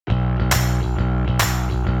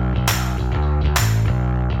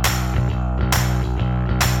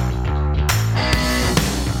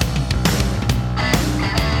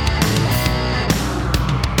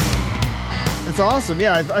awesome.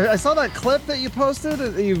 Yeah, I saw that clip that you posted.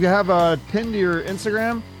 You have pinned to your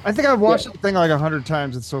Instagram. I think I've watched the thing like 100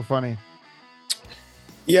 times. It's so funny.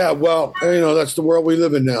 Yeah, well, that's the world we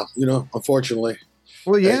live in now. Unfortunately,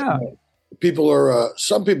 Well, yeah. People are.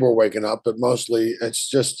 Some people are waking up, but mostly it's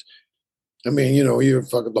just. I mean, you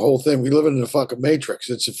fucking the whole thing. We live in a fucking matrix.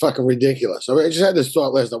 It's fucking ridiculous. I just had this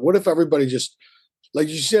thought last night. What if everybody just, like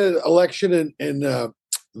you said, election in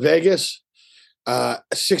Vegas,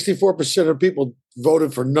 64% of people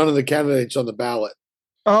voted for none of the candidates on the ballot.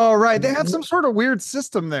 Oh, right. They have some sort of weird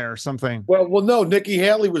system there or something. Well, no. Nikki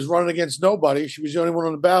Haley was running against nobody. She was the only one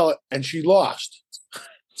on the ballot, and she lost.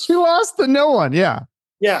 She lost to no one. Yeah.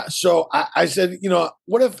 Yeah. So I said,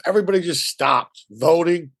 what if everybody just stopped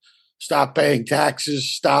voting, stopped paying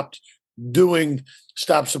taxes, stopped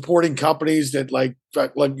supporting companies that like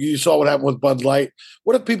you saw what happened with Bud Light?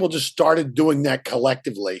 What if people just started doing that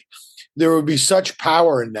collectively? There would be such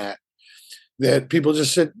power in that people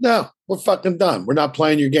just said, no, we're fucking done. We're not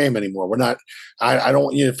playing your game anymore. We're not, I don't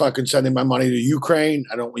want you fucking sending my money to Ukraine.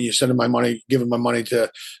 I don't want you giving my money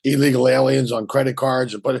to illegal aliens on credit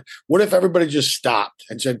cards. But what if everybody just stopped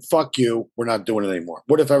and said, fuck you, we're not doing it anymore?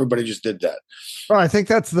 What if everybody just did that? Well, I think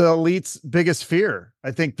that's the elite's biggest fear.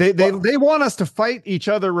 I think they want us to fight each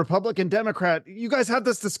other, Republican, Democrat. You guys had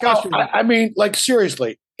this discussion. I mean, like,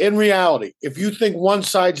 seriously, in reality, if you think one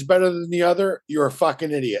side's better than the other, you're a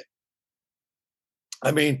fucking idiot.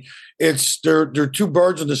 I mean, they're two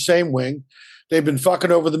birds on the same wing. They've been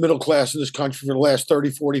fucking over the middle class in this country for the last 30,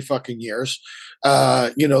 40 fucking years.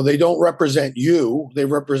 They don't represent you. They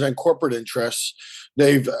represent corporate interests.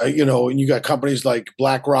 They've, and you got companies like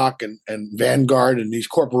BlackRock and Vanguard and these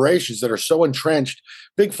corporations that are so entrenched.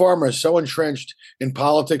 Big Pharma is so entrenched in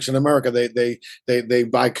politics in America. They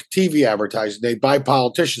buy TV advertising. They buy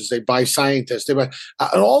politicians. They buy scientists. And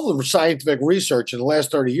all the scientific research in the last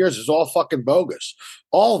 30 years is all fucking bogus.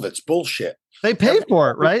 All of it's bullshit. They pay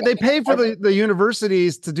for it, right? They pay for the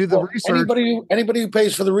universities to do the research. Anybody who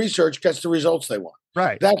pays for the research gets the results they want.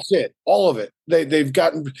 Right. That's it. All of it. They've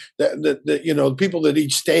gotten the people that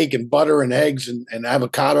eat steak and butter and eggs and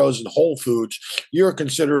avocados and whole foods. You're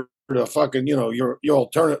considered a fucking, your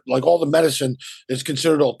alternative. Like all the medicine is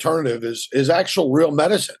considered alternative is actual real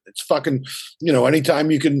medicine. It's fucking,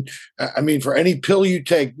 anytime you can. I mean, for any pill you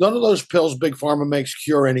take, none of those pills Big Pharma makes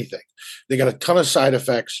cure anything. They got a ton of side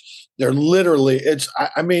effects. They're literally,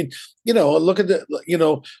 look at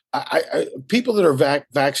people that are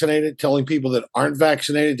vaccinated telling people that aren't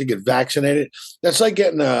vaccinated to get vaccinated. That's like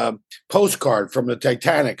getting a postcard from the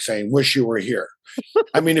Titanic saying, wish you were here.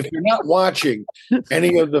 I mean, if you're not watching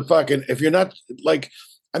any of the fucking, if you're not like,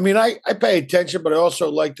 I mean, I pay attention, but I also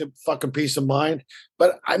like the fucking peace of mind.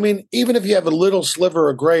 But I mean, even if you have a little sliver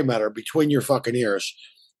of gray matter between your fucking ears,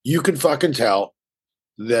 you can fucking tell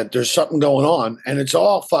that there's something going on, and it's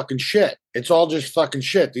all fucking shit. It's all just fucking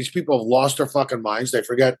shit. These people have lost their fucking minds. They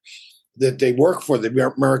forget that they work for the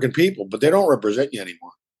American people, but they don't represent you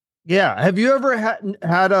anymore. Yeah. Have you ever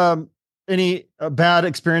had any bad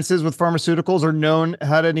experiences with pharmaceuticals, or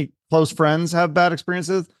had any close friends have bad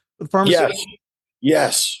experiences with pharmaceuticals?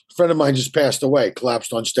 Yes. A friend of mine just passed away,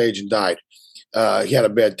 collapsed on stage and died. He had a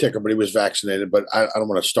bad ticker, but he was vaccinated. But I don't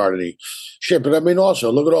want to start any shit. But I mean, also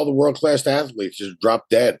look at all the world-class athletes just drop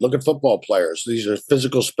dead. Look at football players. These are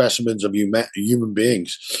physical specimens of human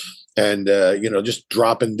beings, and just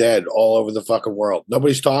dropping dead all over the fucking world.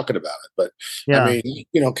 Nobody's talking about it. But yeah. I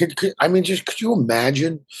mean, could you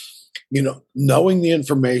imagine? Knowing the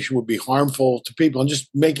information would be harmful to people and just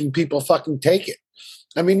making people fucking take it.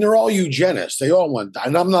 I mean, they're all eugenists. They all want,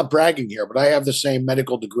 and I'm not bragging here, but I have the same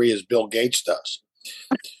medical degree as Bill Gates does.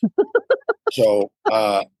 So,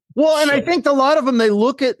 I think a lot of them, they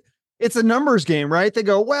look at, it's a numbers game, right? They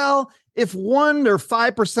go, well, if 1 or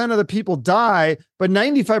 5% of the people die, but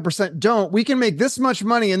 95% don't, we can make this much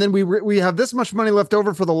money. And then we have this much money left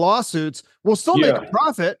over for the lawsuits. We'll still make a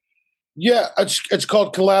profit. Yeah. It's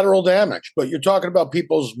called collateral damage, but you're talking about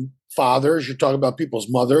people's fathers, you're talking about people's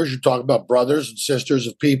mothers, you're talking about brothers and sisters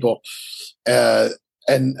of people, and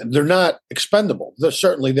they're not expendable. They're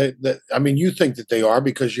certainly, you think that they are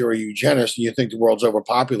because you're a eugenist and you think the world's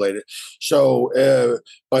overpopulated. So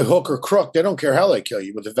by hook or crook, they don't care how they kill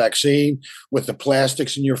you, with the vaccine, with the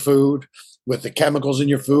plastics in your food, with the chemicals in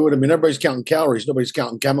your food. I mean, everybody's counting calories. Nobody's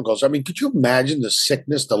counting chemicals. I mean, could you imagine the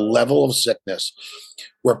sickness, the level of sickness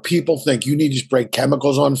where people think you need to spray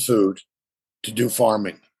chemicals on food to do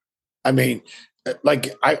farming? I mean, can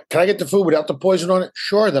I get the food without the poison on it?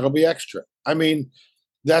 Sure, that'll be extra. I mean,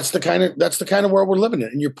 That's the kind of world we're living in,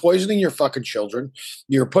 and you're poisoning your fucking children.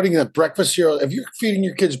 You're putting that breakfast cereal. If you're feeding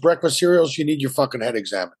your kids breakfast cereals, you need your fucking head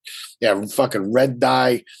examined. Yeah, fucking red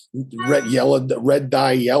dye, red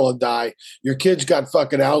dye, yellow dye. Your kids got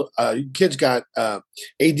fucking out. Your kids got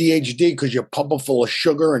ADHD because you're pumping full of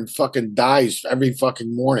sugar and fucking dyes every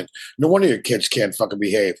fucking morning. No wonder your kids can't fucking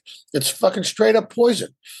behave. It's fucking straight up poison.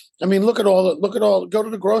 I mean, look at all. Go to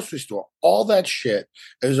the grocery store. All that shit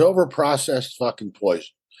is over processed fucking poison.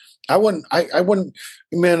 I wouldn't,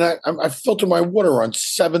 man. I filter my water on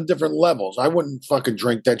 7 different levels. I wouldn't fucking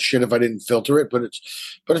drink that shit if I didn't filter it. But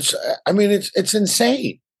it's. I mean, it's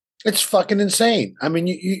insane. It's fucking insane. I mean,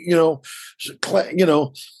 you know.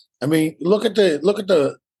 I mean, look at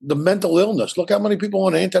the mental illness. Look how many people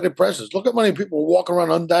on antidepressants. Look how many people walk around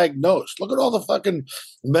undiagnosed. Look at all the fucking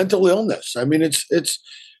mental illness. I mean, it's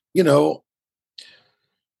you know,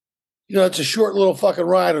 it's a short little fucking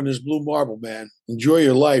ride on this blue marble, man. Enjoy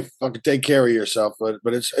your life. Fucking take care of yourself. But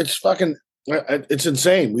it's fucking it's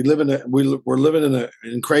insane. We're living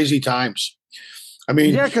in crazy times. I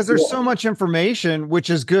mean, yeah, because there's so much information, which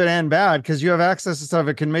is good and bad, because you have access to stuff.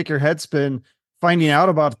 It can make your head spin finding out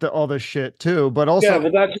about all this shit too. But also, yeah,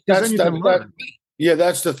 but that's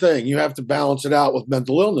the thing. You have to balance it out with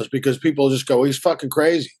mental illness because people just go, he's fucking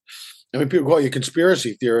crazy. I mean, people call you a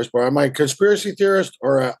conspiracy theorist, but am I a conspiracy theorist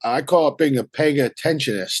or I call it being a paying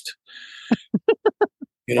attentionist?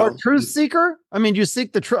 Or truth seeker? I mean, you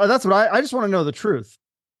seek the truth. That's what I just want to know the truth.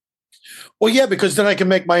 Well, yeah, because then I can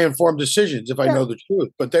make my informed decisions if I know the truth.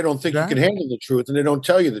 But they don't think you can handle the truth, and they don't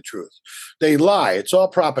tell you the truth. They lie. It's all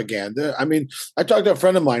propaganda. I mean, I talked to a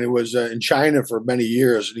friend of mine who was in China for many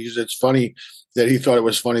years, and he said it's funny that he thought it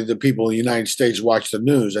was funny that people in the United States watch the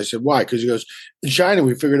news. I said, why? Because he goes, in China,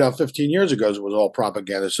 we figured out 15 years ago it was all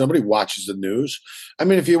propaganda. Somebody watches the news. I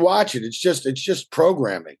mean, if you watch it, it's just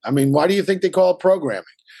programming. I mean, why do you think they call it programming?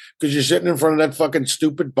 Because you're sitting in front of that fucking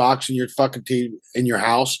stupid box in your fucking TV in your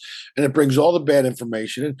house, and it brings all the bad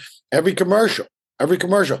information in. Every commercial.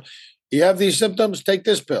 You have these symptoms, take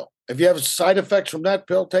this pill. If you have side effects from that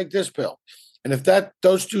pill, take this pill. And if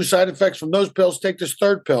those 2 side effects from those pills, take this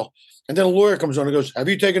 3rd pill. And then a lawyer comes on and goes, have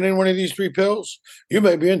you taken any one of these 3 pills? You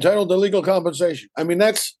may be entitled to legal compensation. I mean,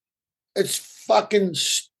 it's fucking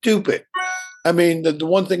stupid. I mean, the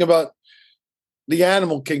one thing about the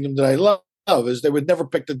animal kingdom that I love is they would never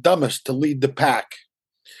pick the dumbest to lead the pack.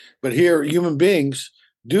 But here, human beings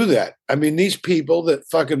do that. I mean, these people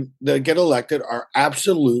that get elected are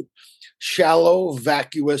absolute shallow,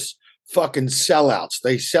 vacuous fucking sellouts.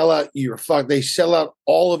 They sell out they sell out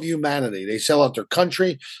all of humanity. They sell out their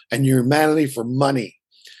country and humanity for money.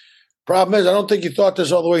 Problem is, I don't think you thought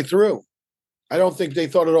this all the way through. I don't think they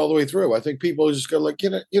thought it all the way through. I think people just go like,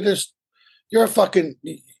 you're a fucking,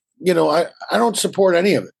 I don't support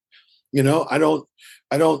any of it. I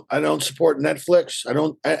don't support Netflix. I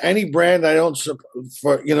don't any brand. I don't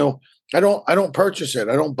support. I don't purchase it.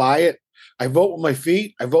 I don't buy it. I vote with my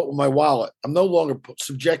feet. I vote with my wallet. I'm no longer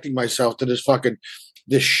subjecting myself to this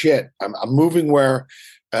shit. I'm moving where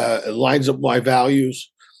it lines up with my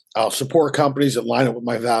values. I'll support companies that line up with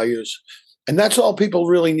my values, and that's all people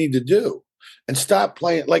really need to do. And stop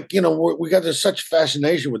playing we got such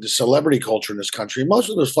fascination with the celebrity culture in this country. Most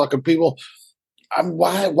of those fucking people.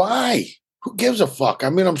 Why? Who gives a fuck? I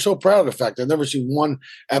mean, I'm so proud of the fact I've never seen one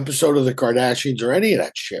episode of the Kardashians or any of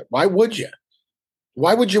that shit. Why would you?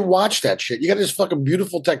 Why would you watch that shit? You got this fucking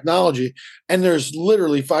beautiful technology, and there's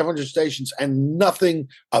literally 500 stations and nothing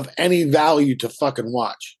of any value to fucking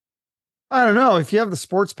watch. I don't know. If you have the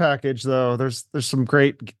sports package, though, there's some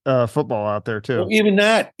great football out there too. Well, even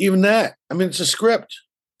that. I mean, it's a script.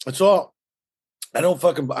 That's all. I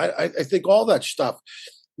think all that stuff.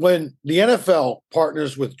 When the NFL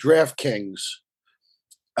partners with DraftKings,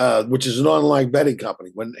 which is an online betting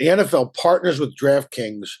company, when the NFL partners with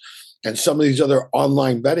DraftKings and some of these other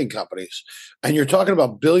online betting companies, and you're talking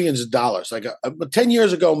about billions of dollars, like 10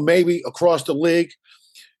 years ago, maybe across the league,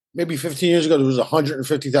 maybe 15 years ago, there was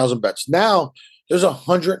 150,000 bets. Now there's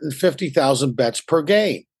 150,000 bets per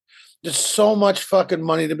game. There's so much fucking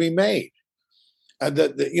money to be made.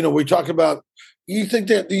 We talk about. Do you think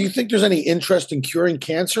there's any interest in curing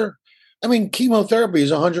cancer? I mean, chemotherapy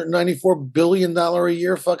is $194 billion a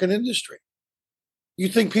year fucking industry. You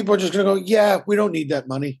think people are just going to go, yeah, we don't need that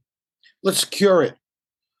money. Let's cure it.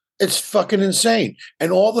 It's fucking insane.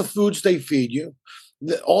 And all the foods they feed you,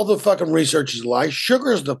 all the fucking research is a lie.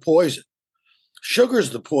 Sugar is the poison.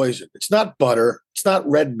 It's not butter. It's not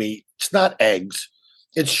red meat. It's not eggs.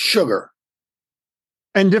 It's sugar.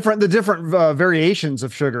 And the different variations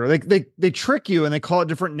of sugar. They trick you and they call it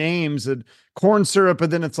different names and corn syrup,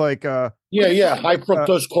 and then it's like Yeah, high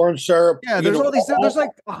fructose corn syrup. yeah. There's all these. There's like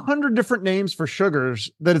 100 different names for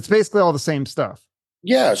sugars that it's basically all the same stuff.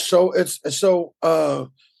 Yeah, so it's so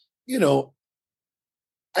you know,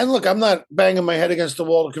 and look, I'm not banging my head against the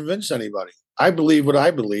wall to convince anybody. I believe what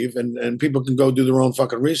I believe, and people can go do their own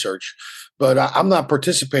fucking research. But I'm not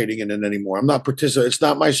participating in it anymore. I'm not participating. It's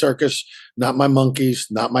not my circus, not my monkeys,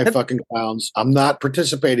 not my fucking clowns. I'm not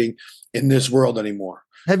participating in this world anymore.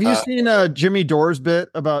 Have you seen Jimmy Dore's bit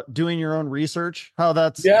about doing your own research? How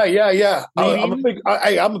that's yeah. leading?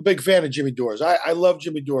 I'm a big fan of Jimmy Dore's. I love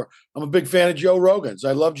Jimmy Dore. I'm a big fan of Joe Rogan's.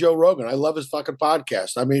 I love Joe Rogan. I love his fucking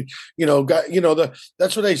podcast. I mean,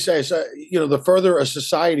 that's what they say. So, the further a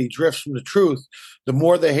society drifts from the truth, the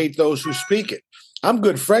more they hate those who speak it. I'm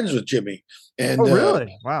good friends with Jimmy. And oh,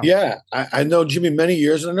 really? Wow. Yeah, I know Jimmy many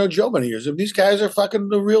years, and I know Joe many years. And these guys are fucking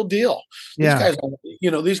the real deal.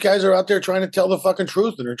 These guys are out there trying to tell the fucking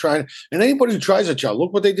truth, and they're trying. And anybody who tries to tell,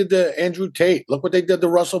 look what they did to Andrew Tate. Look what they did to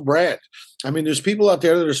Russell Brand. I mean, there's people out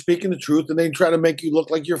there that are speaking the truth, and they try to make you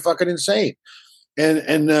look like you're fucking insane.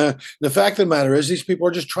 And the fact of the matter is, these people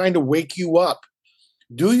are just trying to wake you up.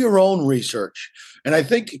 Do your own research. And I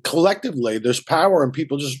think collectively, there's power in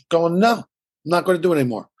people just going, no, I'm not going to do it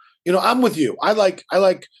anymore. I'm with you. I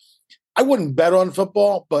wouldn't bet on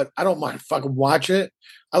football, but I don't mind fucking watching it.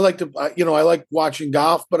 I like watching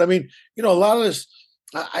golf, but I mean, a lot of this,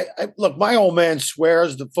 I look, my old man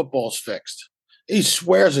swears the football's fixed. He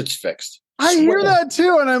swears it's fixed. I hear that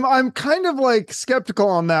too, and I'm kind of like skeptical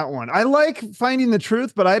on that one. I like finding the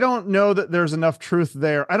truth, but I don't know that there's enough truth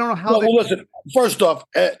there. I don't know how. Well, listen. First off,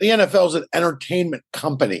 the NFL is an entertainment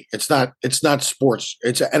company. It's not sports.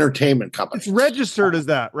 It's an entertainment company. It's registered as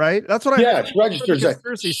that, right? That's what I. Yeah, it's registered as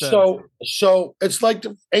that. So it's like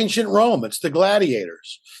the ancient Rome. It's the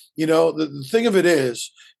gladiators. The thing of it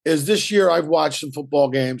is this year I've watched some football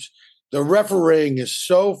games. The refereeing is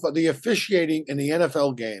the officiating in the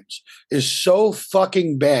NFL games is so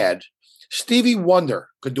fucking bad. Stevie Wonder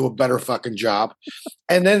could do a better fucking job.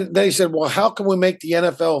 And then they said, well, how can we make the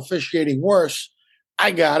NFL officiating worse?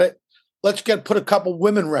 I got it. Let's put a couple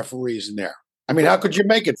women referees in there. I mean, how could you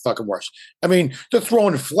make it fucking worse? I mean, they're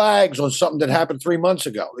throwing flags on something that happened 3 months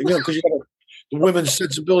ago, because you got the women's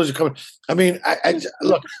sensibilities are coming. I mean,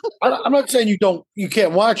 look, I'm not saying you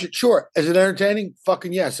can't watch it. Sure. Is it entertaining?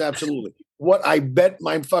 Fucking yes, absolutely. What I bet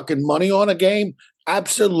my fucking money on a game?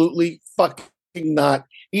 Absolutely fucking not.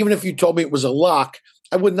 Even if you told me it was a lock,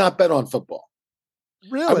 I would not bet on football.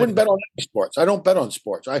 Really? I wouldn't bet on sports. I don't bet on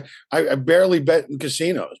sports. I barely bet in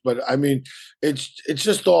casinos, but I mean, it's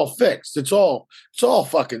just all fixed. It's all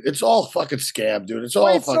fucking scam, dude. It's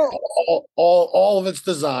all fucking all of it's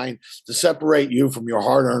designed to separate you from your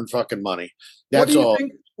hard-earned fucking money. That's all.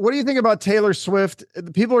 What do you think about Taylor Swift?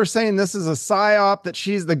 People are saying this is a psyop,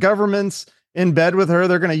 that the government's in bed with her.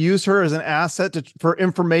 They're going to use her as an asset for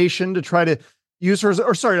information to try to use her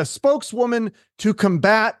a spokeswoman to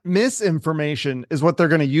combat misinformation is what they're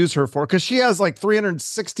going to use her for. Cause she has like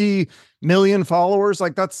 360 million followers.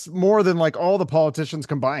 Like that's more than like all the politicians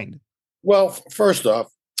combined. Well, first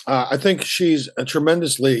off, I think she's a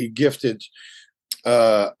tremendously gifted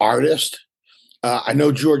artist. I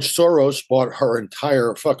know George Soros bought her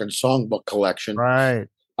entire fucking songbook collection. Right.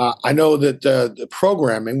 I know that the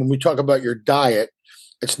programming, when we talk about your diet,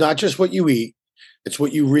 it's not just what you eat. It's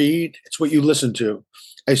what you read. It's what you listen to.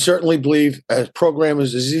 I certainly believe a program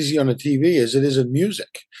is as easy on the TV as it is in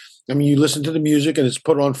music. I mean, you listen to the music and it's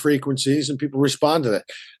put on frequencies and people respond to that.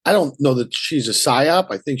 I don't know that she's a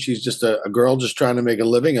psyop. I think she's just a girl just trying to make a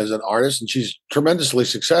living as an artist, and she's tremendously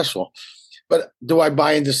successful. But do I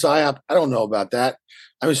buy into psyop? I don't know about that.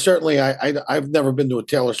 I mean, certainly I've never been to a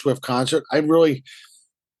Taylor Swift concert. I really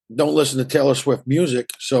don't listen to Taylor Swift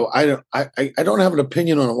music, so I don't have an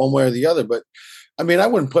opinion on it one way or the other. But I mean, I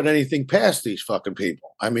wouldn't put anything past these fucking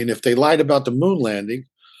people. I mean, if they lied about the moon landing,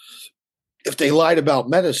 if they lied about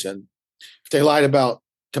medicine, if they lied about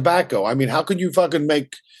tobacco, I mean, how could you fucking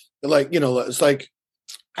make it's like,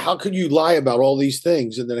 how could you lie about all these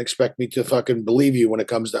things and then expect me to fucking believe you when it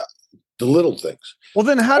comes to the little things? Well,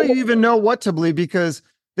 then how do you even know what to believe? Because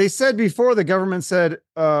they said before, the government said,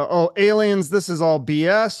 oh, aliens, this is all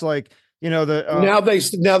BS. Like, now they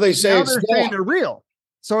say they're real.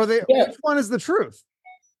 So are they, which one is the truth?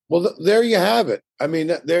 Well, there you have it. I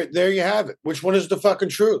mean, there you have it. Which one is the fucking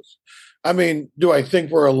truth? I mean, do I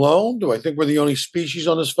think we're alone? Do I think we're the only species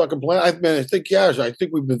on this fucking planet? I think, yes. I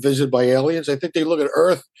think we've been visited by aliens. I think they look at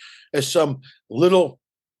Earth as some little,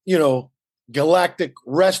 galactic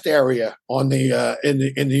rest area on the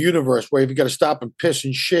in the universe where if you got to stop and piss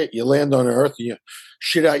and shit, you land on Earth and you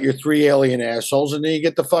shit out your 3 alien assholes, and then you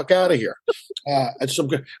get the fuck out of here. And some,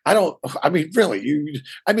 I don't. I mean, really,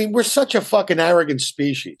 I mean, we're such a fucking arrogant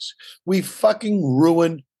species. We fucking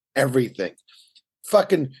ruin everything.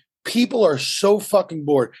 Fucking people are so fucking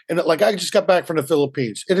bored. And like, I just got back from the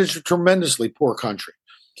Philippines. It is a tremendously poor country.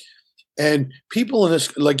 And people in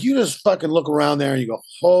this, like, you just fucking look around there and you go,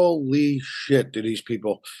 holy shit, do these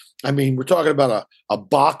people. I mean, we're talking about a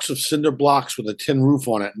box of cinder blocks with a tin roof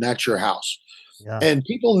on it, and that's your house. Yeah. And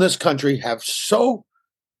people in this country have so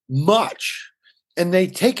much, and they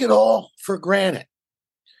take it all for granted.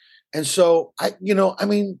 And so, I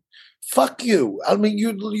mean, fuck you. I mean,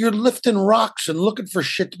 you're lifting rocks and looking for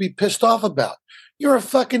shit to be pissed off about. You're a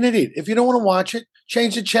fucking idiot. If you don't want to watch it,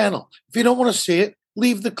 change the channel. If you don't want to see it,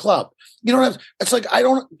 leave the club. You don't have, it's like, I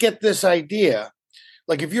don't get this idea.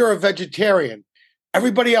 Like, if you're a vegetarian,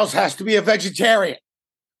 everybody else has to be a vegetarian.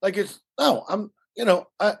 Like, it's, no, I'm,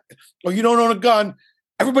 or you don't own a gun.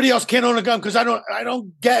 Everybody else can't own a gun because I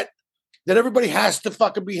don't get that everybody has to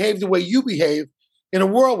fucking behave the way you behave in a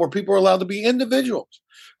world where people are allowed to be individuals.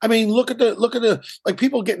 I mean, look at the like,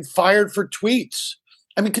 people getting fired for tweets.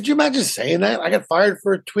 I mean, could you imagine saying that? I got fired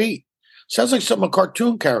for a tweet. Sounds like something a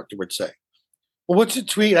cartoon character would say. Well, what's a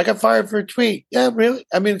tweet? I got fired for a tweet. Yeah, really?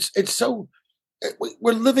 I mean, it's so,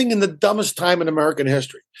 we're living in the dumbest time in American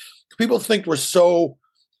history. People think we're so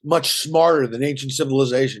much smarter than ancient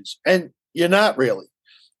civilizations, and you're not really.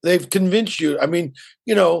 They've convinced you. I mean,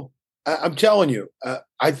 I'm telling you,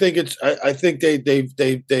 I think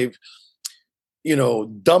they've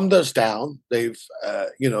dumbed us down. They've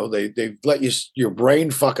let your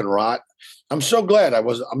brain fucking rot. I'm so glad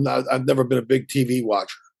I've never been a big TV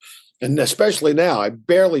watcher. And especially now, I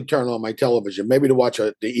barely turn on my television, maybe to watch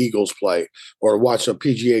the Eagles play or watch a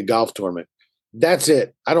PGA golf tournament. That's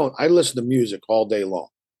it. I listen to music all day long.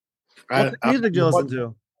 What music do you listen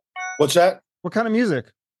to? What's that? What kind of music?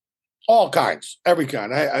 All kinds, every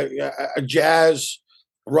kind. I jazz,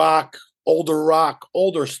 rock,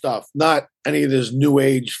 older stuff, not any of this new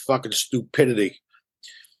age fucking stupidity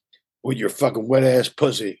with your fucking wet ass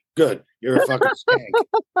pussy. Good. You're a fucking skank.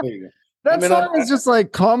 There you go. That song is just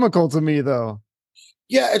like comical to me, though.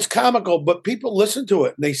 Yeah, it's comical, but people listen to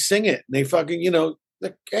it and they sing it and they fucking,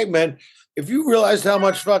 like, hey man, if you realized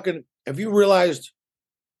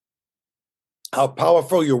how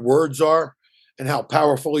powerful your words are and how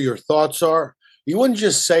powerful your thoughts are, you wouldn't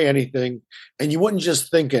just say anything and you wouldn't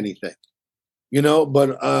just think anything,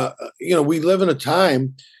 but we live in a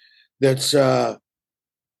time that's,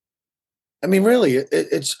 I mean, really,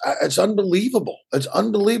 it's unbelievable. It's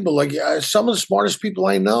unbelievable. Like, some of the smartest people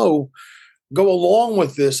I know go along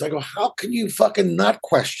with this. I go, how can you fucking not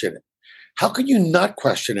question it? How can you not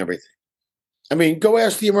question everything? I mean, go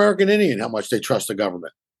ask the American Indian how much they trust the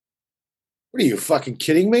government. What are you, fucking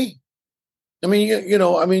kidding me? I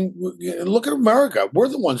mean, look at America. We're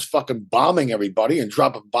the ones fucking bombing everybody and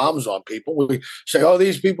dropping bombs on people. We say, oh,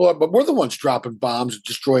 these people are, but we're the ones dropping bombs and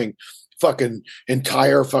destroying fucking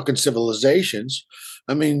entire fucking civilizations.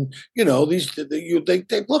 I mean, they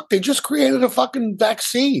just created a fucking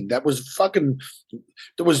vaccine that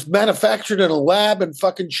was manufactured in a lab in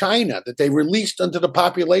fucking China that they released unto the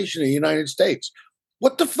population of the United States.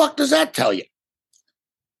 What the fuck does that tell you?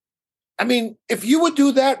 I mean, if you would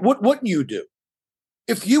do that, what wouldn't you do?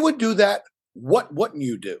 If you would do that, what wouldn't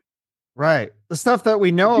you do? Right. The stuff that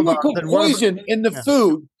we know about. Put poison in the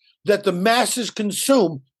food that the masses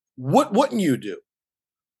consume. What wouldn't you do?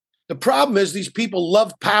 The problem is these people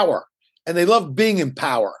love power and they love being in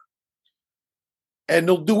power. And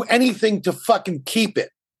they'll do anything to fucking keep it.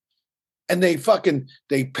 And they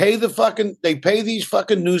pay these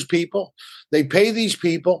fucking news people. They pay these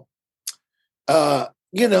people,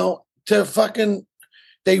 to fucking,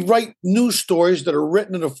 they write news stories that are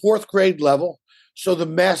written at a 4th grade level so the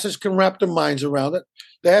masses can wrap their minds around it.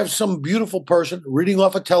 They have some beautiful person reading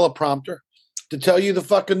off a teleprompter to tell you the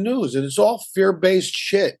fucking news. And it's all fear-based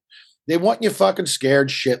shit. They want you fucking scared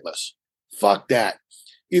shitless. Fuck that.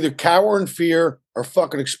 Either cower in fear or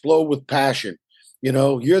fucking explode with passion.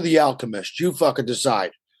 You're the alchemist. You fucking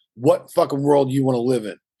decide what fucking world you want to live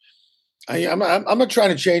in. I'm not trying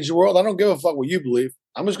to change the world. I don't give a fuck what you believe.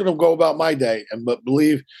 I'm just going to go about my day and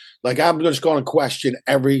believe, like, I'm just going to question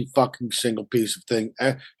every fucking single piece of thing.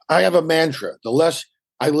 I have a mantra. The less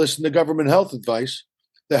I listen to government health advice,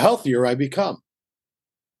 the healthier I become.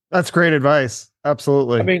 That's great advice.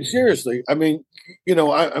 Absolutely. I mean, seriously. I mean,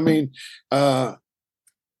 to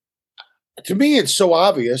me, it's so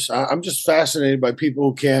obvious. I'm just fascinated by people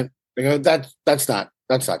who can't. That's not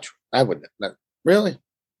true. I wouldn't. Really.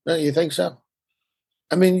 You think so?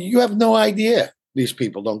 I mean, you have no idea. These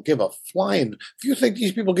people don't give a flying. If you think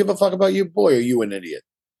these people give a fuck about you, boy, are you an idiot.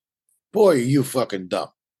 Boy, are you fucking dumb.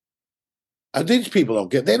 These people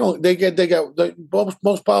don't get. They don't. They got.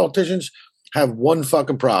 Most politicians have one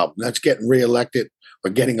fucking problem. That's getting reelected or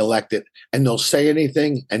getting elected, and they'll say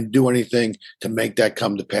anything and do anything to make that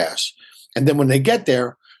come to pass. And then when they get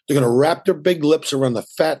there, they're going to wrap their big lips around the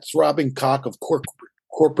fat, throbbing cock of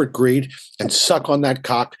corporate greed and suck on that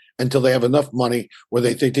cock until they have enough money where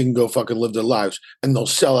they think they can go fucking live their lives. And they'll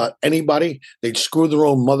sell out anybody. They'd screw their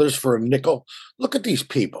own mothers for a nickel. Look at these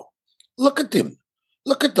people. Look at them.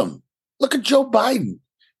 Look at them. Look at Joe Biden.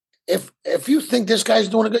 If you think this guy's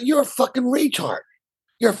doing it good, you're a fucking retard.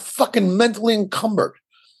 You're fucking mentally encumbered.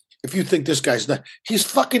 If you think this guy's not, he's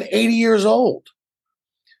fucking 80 years old.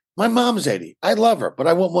 My mom's 80. I love her, but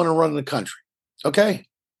I won't want to run the country. Okay.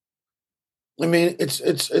 I mean,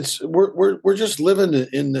 we're just living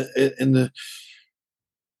in the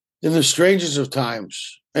strangest of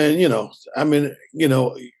times. And, I mean,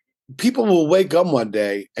 people will wake up one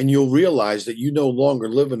day and you'll realize that you no longer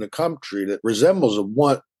live in a country that resembles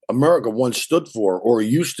what America once stood for or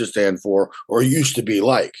used to stand for or used to be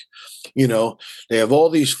like. They have all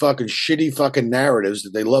these fucking shitty fucking narratives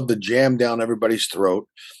that they love to jam down everybody's throat.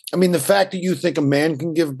 I mean, the fact that you think a man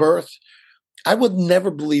can give birth, I would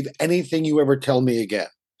never believe anything you ever tell me again.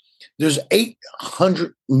 There's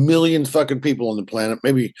 800 million fucking people on the planet,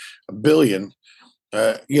 maybe a billion,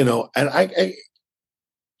 and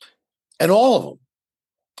and all of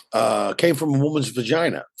them came from a woman's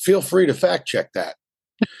vagina. Feel free to fact check that.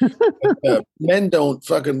 Men don't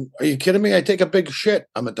fucking. Are you kidding me? I take a big shit.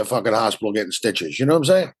 I'm at the fucking hospital getting stitches. You know what I'm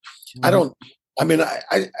saying? Mm-hmm. I don't. I mean,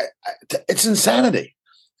 it's insanity.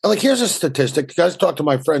 Like, here's a statistic. I talked to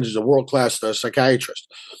my friend who's a world-class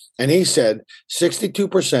psychiatrist, and he said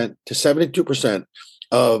 62% to 72%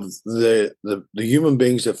 of the human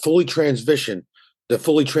beings that fully transition,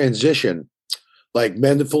 like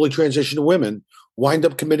men that fully transition to women, wind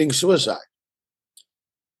up committing suicide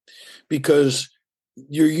because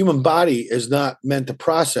your human body is not meant to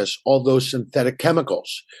process all those synthetic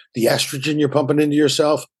chemicals, the estrogen you're pumping into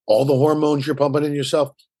yourself, all the hormones you're pumping into yourself.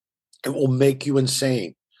 It will make you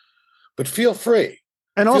insane. But feel free.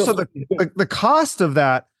 And also the cost of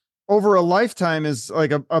that over a lifetime is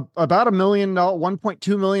like about $1 million,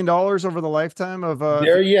 $1.2 million over the lifetime of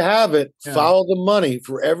there you have it. Yeah. Follow the money.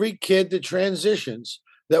 For every kid that transitions,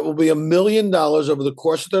 that will be $1 million over the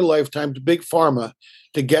course of their lifetime to Big Pharma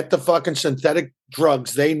to get the fucking synthetic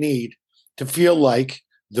drugs they need to feel like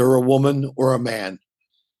they're a woman or a man.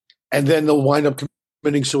 And then they'll wind up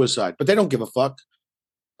committing suicide. But they don't give a fuck.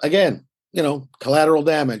 Again, collateral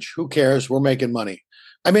damage. Who cares? We're making money.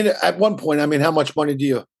 I mean, at one point, how much money do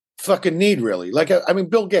you fucking need, really? Like,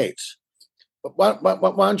 Bill Gates. Why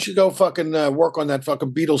don't you go fucking work on that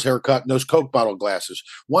fucking Beatles haircut and those Coke bottle glasses?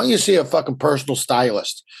 Why don't you see a fucking personal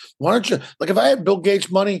stylist? Why don't you, like, if I had Bill Gates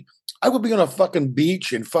money, I would be on a fucking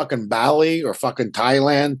beach in fucking Bali or fucking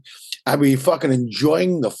Thailand. I'd be fucking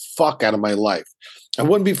enjoying the fuck out of my life. I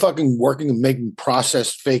wouldn't be fucking working and making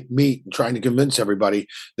processed fake meat and trying to convince everybody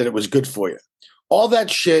that it was good for you. All that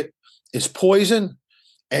shit is poison,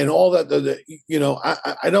 and all that.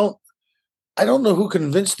 I don't know who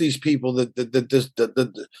convinced these people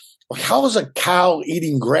that how is a cow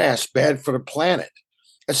eating grass bad for the planet?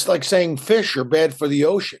 It's like saying fish are bad for the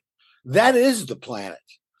ocean. That is the planet.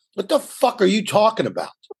 What the fuck are you talking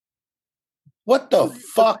about? What the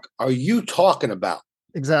fuck are you talking about?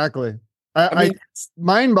 Exactly. I mean, it's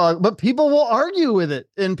mind-boggling, but people will argue with it,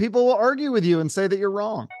 and people will argue with you and say that you're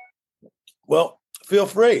wrong. Well, feel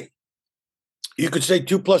free. You could say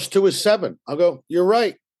 2 + 2 is 7. I'll go, you're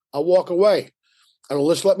right. I'll walk away. And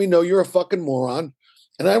just let me know you're a fucking moron.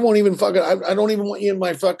 And I won't even fucking, I don't even want you in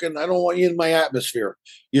my fucking, I don't want you in my atmosphere.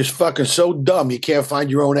 You're fucking so dumb you can't find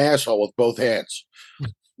your own asshole with both hands.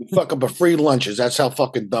 You fuck up a free lunches. That's how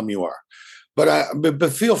fucking dumb you are.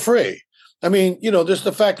 But feel free. I mean, just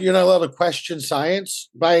the fact that you're not allowed to question science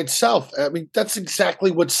by itself. I mean, that's exactly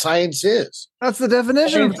what science is. That's the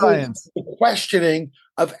definition of science. The questioning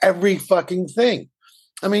of every fucking thing.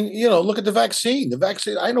 I mean, look at the vaccine. The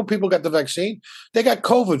vaccine, I know people got the vaccine. They got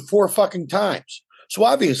COVID 4 fucking times. So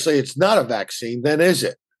obviously it's not a vaccine. Then is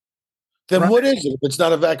it? Then What is it if it's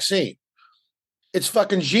not a vaccine? It's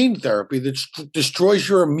fucking gene therapy that destroys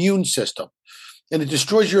your immune system. And it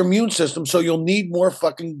destroys your immune system, so you'll need more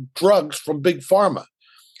fucking drugs from Big Pharma.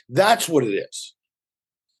 That's what it is.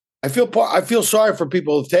 I feel sorry for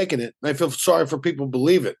people who've taken it, and I feel sorry for people who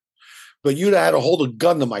believe it. But you'd have had to hold a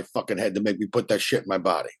gun to my fucking head to make me put that shit in my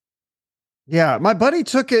body. Yeah, my buddy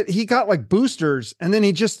took it. He got like boosters, and then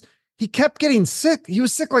he he kept getting sick. He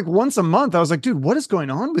was sick like once a month. I was like, dude, what is going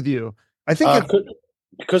on with you? I think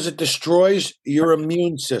because it destroys your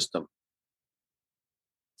immune system.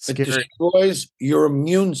 scary. It destroys your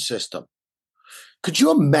immune system. Could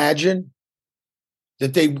you imagine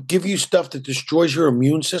that they give you stuff that destroys your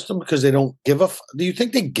immune system because they don't give a do you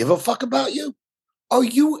think they give a fuck about you? Are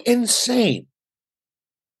you insane?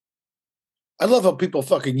 I love how people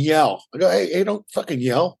fucking yell. I go, hey, don't fucking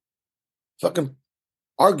yell. Fucking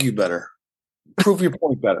argue better. Prove your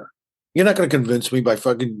point better. You're not going to convince me by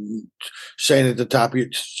fucking saying at the top of your.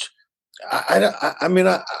 I mean,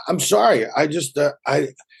 I'm sorry. I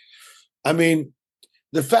mean,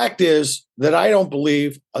 the fact is that I don't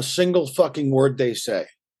believe a single fucking word they say.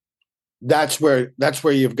 That's where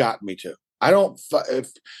you've got me to. I don't.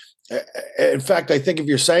 In fact, I think if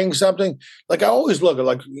you're saying something, like I always look at,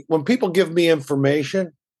 like when people give me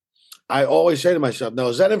information, I always say to myself, now,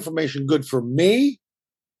 is that information good for me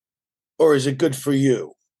or is it good for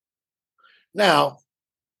you? Now,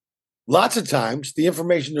 lots of times the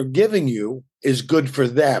information they're giving you is good for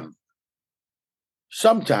them.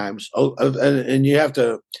 Sometimes, and you have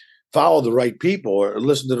to follow the right people or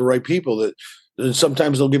listen to the right people, that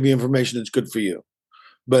sometimes they'll give you information that's good for you.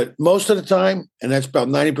 But most of the time, and that's about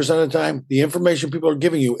 90% of the time, the information people are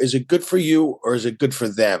giving you, is it good for you or is it good for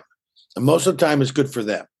them? And most of the time it's good for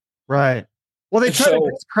them. Right. Well, they try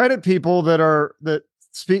to discredit people that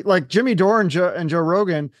speak like Jimmy Dore and Joe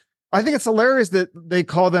Rogan. I think it's hilarious that they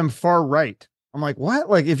call them far right. I'm like, what?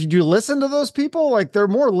 Like, if you do listen to those people, like they're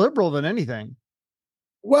more liberal than anything.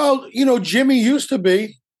 Well, Jimmy used to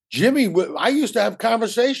be. I used to have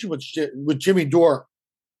conversation with Jimmy Dore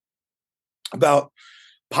about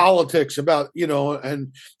politics, about,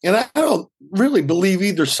 and I don't really believe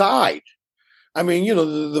either side. I mean,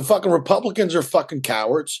 the fucking Republicans are fucking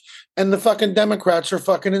cowards and the fucking Democrats are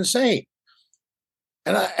fucking insane.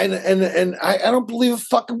 And I don't believe a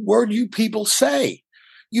fucking word you people say.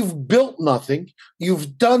 You've built nothing.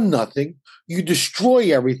 You've done nothing. You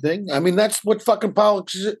destroy everything. I mean, that's what fucking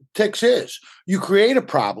politics is. You create a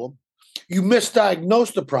problem. You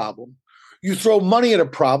misdiagnose the problem. You throw money at a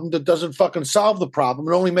problem that doesn't fucking solve the problem.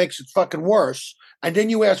 It only makes it fucking worse. And then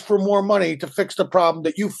you ask for more money to fix the problem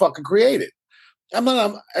that you fucking created.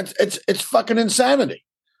 It's fucking insanity.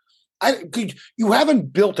 You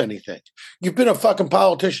haven't built anything. You've been a fucking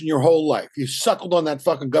politician your whole life. You suckled on that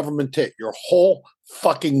fucking government tit your whole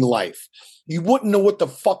fucking life. You wouldn't know what the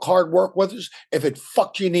fuck hard work was if it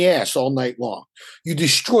fucked you in the ass all night long. You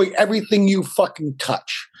destroy everything you fucking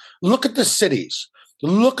touch. Look at the cities.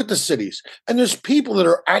 Look at the cities. And there's people that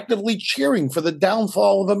are actively cheering for the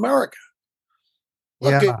downfall of America.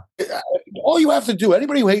 Look, all you have to do,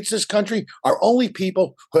 anybody who hates this country, are only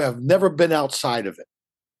people who have never been outside of it.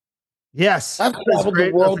 Yes. I've traveled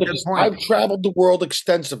the world. I've traveled the world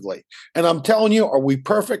extensively. And I'm telling you, are we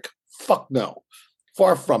perfect? Fuck no.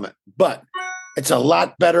 Far from it. But it's a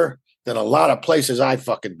lot better than a lot of places I've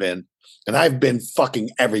fucking been. And I've been fucking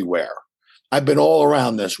everywhere. I've been all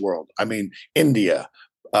around this world. I mean, India,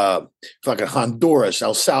 fucking Honduras,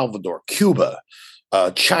 El Salvador, Cuba,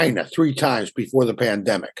 China 3 times before the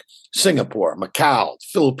pandemic, Singapore, Macau,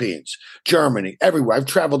 Philippines, Germany, everywhere. I've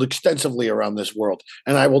traveled extensively around this world.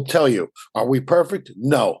 And I will tell you, are we perfect?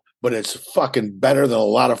 No, but it's fucking better than a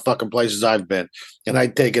lot of fucking places I've been. And I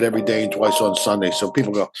take it every day and twice on Sunday. So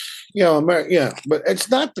people go, America, but it's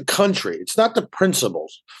not the country. It's not the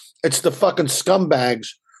principles. It's the fucking scumbags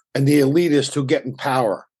and the elitists who get in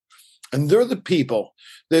power. And they're the people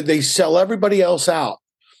that they sell everybody else out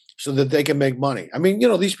so that they can make money. I mean,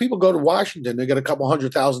 these people go to Washington, they get a couple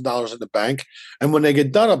 $100,000 in the bank. And when they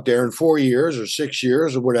get done up there in 4 years or 6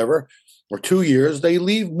 years or whatever, or 2 years, they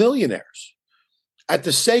leave millionaires at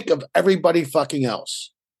the sake of everybody fucking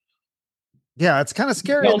else. Yeah, it's kind of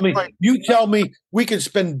scary. You tell me we can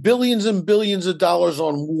spend billions and billions of dollars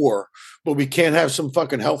on war, but we can't have some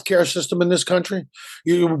fucking healthcare system in this country.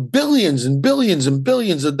 Billions and billions and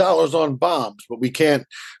billions of dollars on bombs, but we can't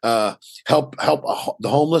help the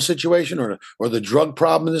homeless situation or the drug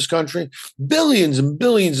problem in this country. Billions and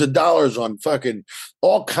billions of dollars on fucking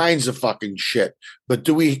all kinds of fucking shit. But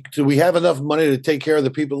do we have enough money to take care of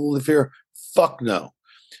the people who live here? Fuck no.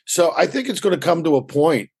 So I think it's going to come to a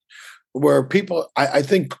point where people, I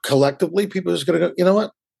think collectively, people are just going to go, you know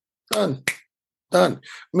what? Done. I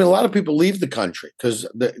mean, a lot of people leave the country because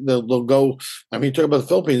they'll go. I mean, talk about the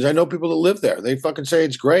Philippines. I know people that live there. They fucking say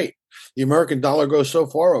it's great. The American dollar goes so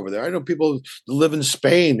far over there. I know people that live in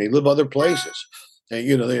Spain. They live other places. And,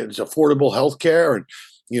 it's affordable health care. And,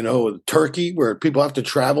 Turkey, where people have to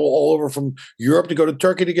travel all over from Europe to go to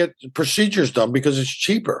Turkey to get procedures done because it's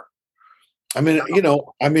cheaper. I mean,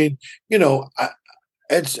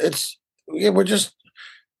 it's yeah, we're just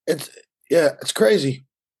it's yeah, it's crazy.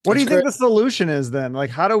 What do It's you think crazy. the solution is then? Like,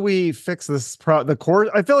 how do we fix this? The course.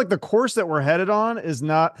 I feel like the course that we're headed on is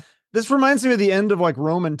not. This reminds me of the end of like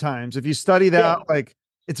Roman times. If you study Yeah, that, like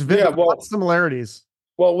there's yeah. a lot of similarities.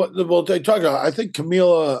 Well, they talk about. I think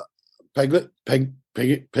Camila Piglia,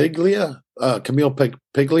 Piglia,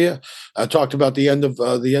 talked about the end of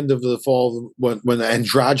the fall when the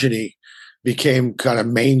androgyny became kind of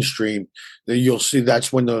mainstream. That you'll see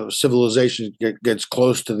that's when the civilization gets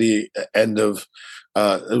close to the end of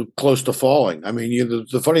close to falling. I mean,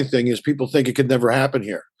 the funny thing is, people think it could never happen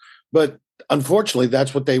here, but unfortunately,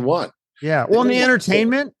 that's what they want. Yeah. They Well, and don't the want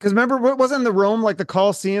entertainment, because remember, what wasn't in the Rome like the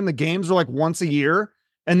Coliseum? The games were like once a year,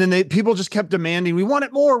 and then people just kept demanding, "We want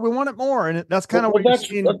it more, we want it more," and that's kind of what you're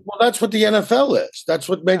seeing. That's what the NFL is. That's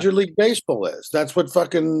what Yeah. Major League Baseball is. That's what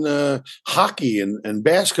fucking hockey and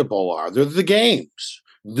basketball are. They're the games.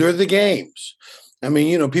 They're the games. I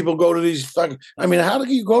mean, people go to these fucking. I mean, how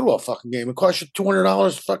do you go to a fucking game? It costs you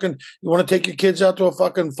 $200. Fucking, you want to take your kids out to a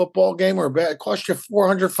fucking football game or it costs you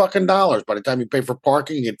 $400 fucking dollars by the time you pay for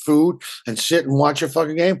parking, get food, and sit and watch a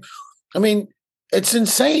fucking game. I mean, it's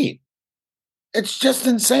insane. It's just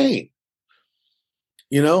insane.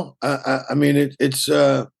 I mean, it's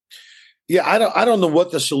yeah. I don't know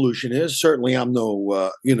what the solution is. Certainly, I'm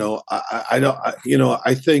no. I don't.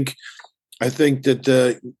 I think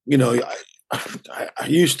that I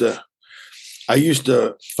I used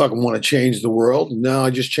to fucking want to change the world. And now I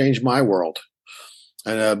just changed my world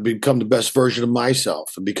and become the best version of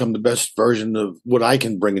myself and become the best version of what I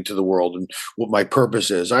can bring into the world and what my purpose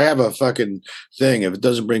is. I have a fucking thing. If it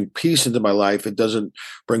doesn't bring peace into my life, it doesn't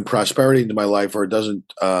bring prosperity into my life, or it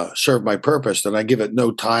doesn't serve my purpose, then I give it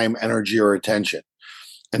no time, energy, or attention.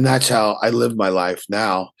 And that's how I live my life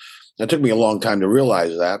now. It took me a long time to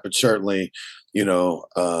realize that, but certainly, you know,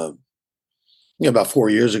 about 4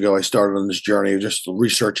 years ago, I started on this journey of just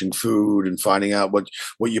researching food and finding out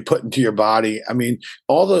what you put into your body. I mean,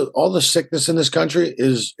 all the sickness in this country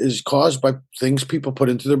is caused by things people put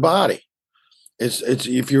into their body. It's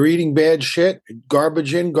if you're eating bad shit,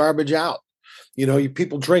 garbage in, garbage out.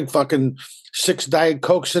 People drink fucking 6 Diet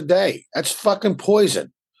Cokes a day. That's fucking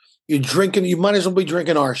poison. You might as well be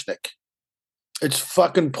drinking arsenic. It's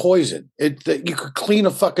fucking poison. You could clean a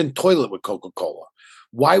fucking toilet with Coca-Cola.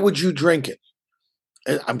 Why would you drink it?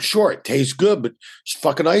 I'm sure it tastes good, but it's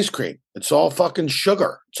fucking ice cream. It's all fucking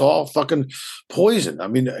sugar. It's all fucking poison. I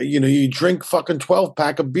mean, you drink fucking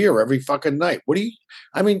 12-pack of beer every fucking night.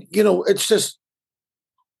 It's just,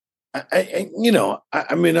 I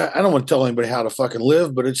mean, I don't want to tell anybody how to fucking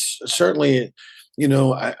live, but it's certainly,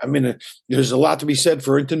 there's a lot to be said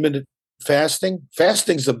for intermittent fasting.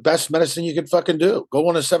 Fasting's the best medicine you can fucking do. Go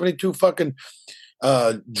on a 72 fucking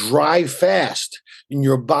dry fast, and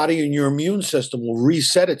your body and your immune system will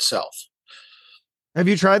reset itself. Have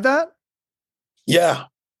you tried that? Yeah.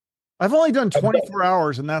 I've only done 24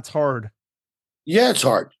 hours, and that's hard. Yeah, it's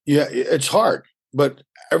hard. Yeah, it's hard. But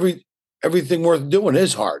everything worth doing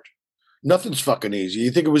is hard. Nothing's fucking easy.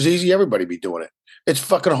 You think it was easy, everybody be doing it. It's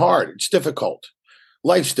fucking hard. It's difficult.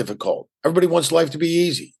 Life's difficult. Everybody wants life to be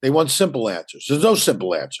easy. They want simple answers. There's no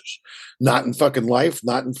simple answers. Not in fucking life,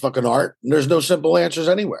 not in fucking art. And there's no simple answers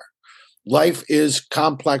anywhere. Life is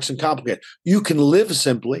complex and complicated. You can live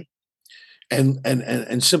simply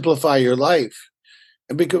and simplify your life.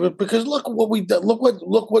 And because look what we done.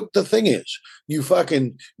 Look what the thing is. You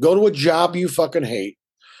fucking go to a job you fucking hate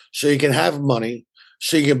so you can have money,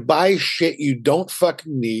 so you can buy shit you don't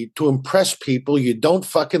fucking need to impress people you don't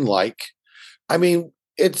fucking like. I mean,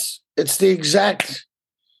 it's the exact.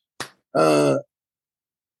 It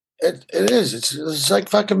is. It's like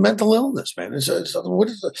fucking mental illness, man. It's what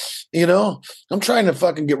is it? I'm trying to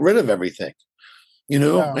fucking get rid of everything.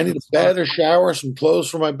 Yeah, I need a bed, a shower, some clothes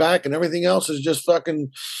for my back, and everything else is just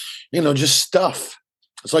fucking, just stuff.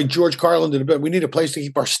 It's like George Carlin did a bit. We need a place to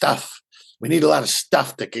keep our stuff. We need a lot of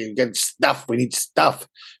stuff to get stuff. We need stuff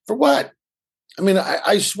for what? I mean,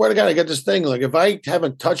 I swear to God, I got this thing. Like, if I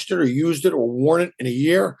haven't touched it or used it or worn it in a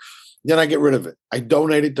year, then I get rid of it. I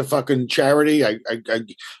donate it to fucking charity. I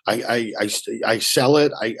sell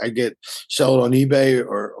it. I sell it on eBay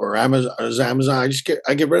or Amazon.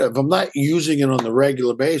 I get rid of it. If I'm not using it on the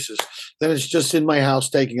regular basis, then it's just in my house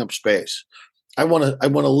taking up space. I want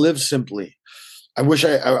to live simply. I wish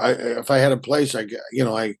if I had a place,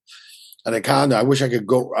 and a condo, I wish I could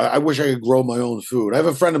grow my own food. I have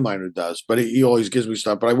a friend of mine who does, but he always gives me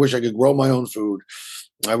stuff. But I wish I could grow my own food.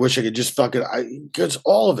 I wish I could just because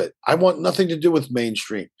all of it. I want nothing to do with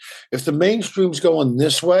mainstream. If the mainstream's going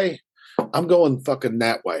this way, I'm going fucking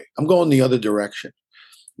that way. I'm going the other direction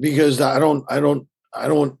because I don't I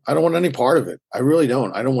don't want any part of it. I really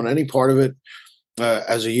don't. I don't want any part of it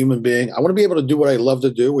as a human being. I want to be able to do what I love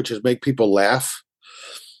to do, which is make people laugh.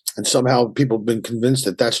 And somehow people have been convinced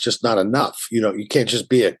that that's just not enough. You can't just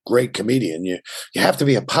be a great comedian. You have to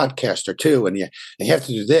be a podcaster too, and you have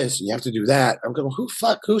to do this and you have to do that. I'm going,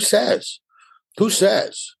 who says? Who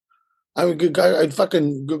says? I mean, I'd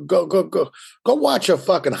fucking go watch a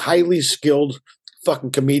fucking highly skilled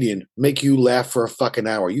fucking comedian make you laugh for a fucking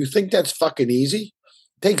hour. You think that's fucking easy?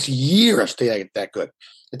 It takes years to get that good.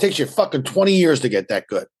 It takes you fucking 20 years to get that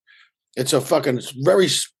good. It's a fucking very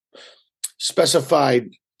specified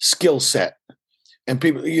skill set. And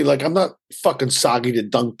people, you're like, I'm not fucking Soggy the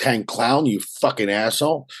Dunk Tank Clown, you fucking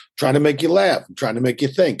asshole. I'm trying to make you laugh. I'm trying to make you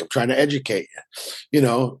think. I'm trying to educate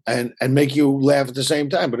you, and make you laugh at the same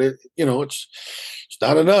time. But it's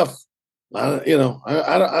not enough. I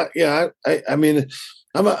mean,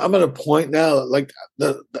 I'm at a point now, like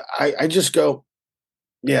I just go,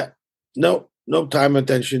 yeah, no time,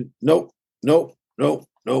 attention. Nope. I don't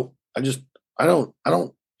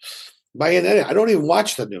buy in. I don't even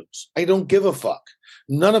watch the news. I don't give a fuck.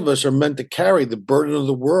 None of us are meant to carry the burden of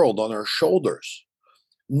the world on our shoulders.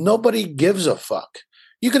 Nobody gives a fuck.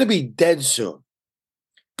 You're going to be dead soon.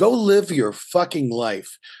 Go live your fucking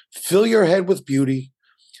life. Fill your head with beauty.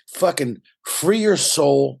 Fucking free your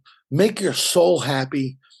soul. Make your soul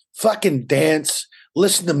happy. Fucking dance.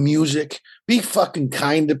 Listen to music. Be fucking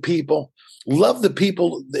kind to people. Love the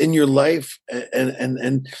people in your life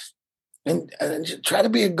and try to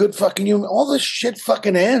be a good fucking human. All this shit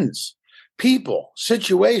fucking ends. People,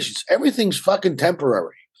 situations, everything's fucking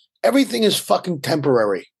temporary. Everything is fucking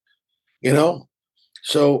temporary.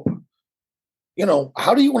 So,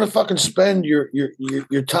 how do you want to fucking spend your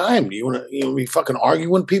time? Do you want to be fucking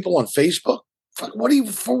arguing people on Facebook? Fuck,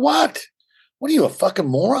 for what? What are you, a fucking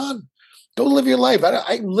moron? Go live your life.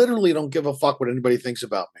 I literally don't give a fuck what anybody thinks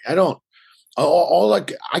about me. I don't.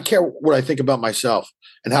 I care what I think about myself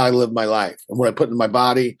and how I live my life and what I put in my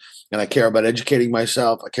body. And I care about educating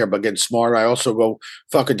myself. I care about getting smarter. I also go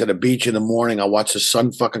fucking to the beach in the morning. I'll watch the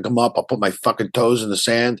sun fucking come up. I'll put my fucking toes in the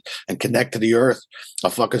sand and connect to the earth.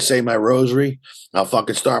 I'll fucking say my rosary. I'll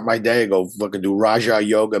fucking start my day. Go fucking do Raja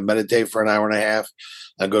yoga, meditate for an hour and a half.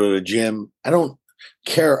 I go to the gym. I don't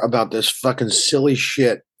care about this fucking silly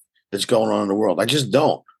shit that's going on in the world. I just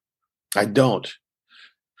don't. I don't.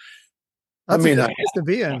 That's a good place to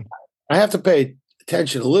be in. I have to pay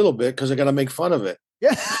attention a little bit because I got to make fun of it.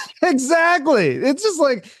 Yeah, exactly. It's just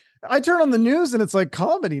like I turn on the news and it's like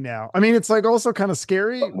comedy now. I mean, it's like also kind of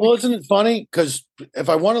scary. Well, isn't it funny? Because if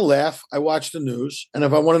I want to laugh, I watch the news. And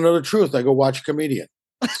if I want to know the truth, I go watch a comedian.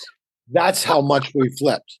 That's how much we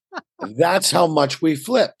flipped. That's how much we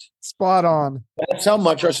flipped. Spot on. That's how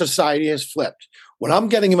much our society has flipped. When I'm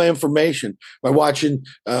getting my information by watching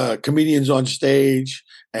comedians on stage,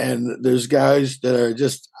 and there's guys that are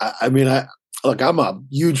just, I'm a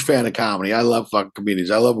huge fan of comedy. I love fucking comedians.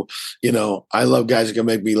 I love guys that can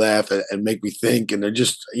make me laugh and make me think. And they're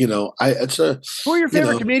just, who are your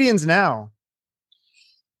favorite comedians now?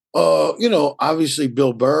 Obviously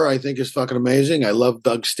Bill Burr, I think, is fucking amazing. I love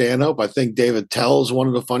Doug Stanhope. I think David Tell is one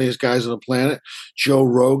of the funniest guys on the planet. Joe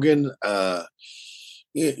Rogan, Do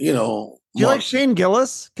you like Shane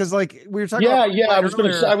Gillis? Because like we were talking. Yeah. I was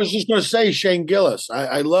just gonna say Shane Gillis.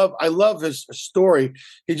 I love his story.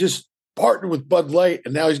 He just partnered with Bud Light,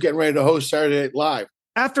 and now he's getting ready to host Saturday Night Live.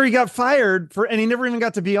 After he got fired and he never even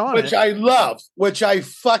got to be on it. Which I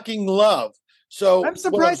fucking love. So I'm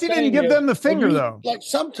surprised he didn't give them the finger though. Like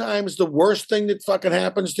sometimes the worst thing that fucking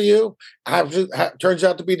happens to you turns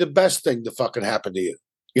out to be the best thing to fucking happen to you.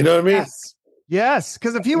 You know what I mean? Yes,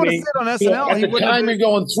 because if he would have stayed on SNL, at the time you're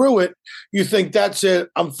going through it, you think that's it.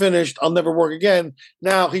 I'm finished. I'll never work again.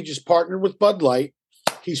 Now he just partnered with Bud Light.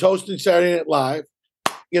 He's hosting Saturday Night Live,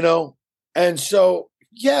 and so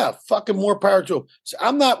yeah, fucking more power to him. So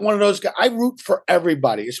I'm not one of those guys. I root for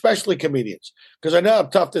everybody, especially comedians, because I know how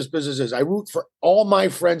tough this business is. I root for all my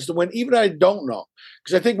friends to win, even I don't know.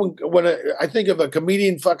 Because I think when I think of a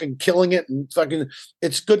comedian fucking killing it and fucking,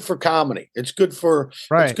 it's good for comedy. It's good for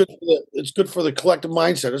right. It's good for the collective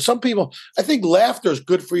mindset. And some people, I think laughter is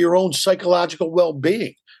good for your own psychological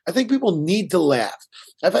well-being. I think people need to laugh.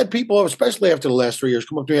 I've had people, especially after the last 3 years,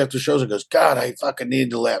 come up to me after shows and goes, God, I fucking needed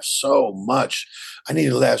to laugh so much. I need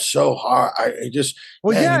to laugh so hard.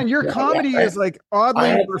 And your comedy is like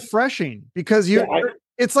oddly refreshing because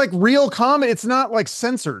it's like real comedy. It's not like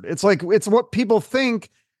censored. It's like, it's what people think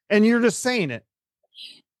and you're just saying it.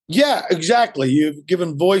 Yeah, exactly. You've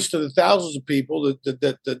given voice to the thousands of people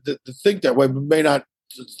that think that way, but may not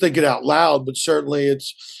think it out loud, but certainly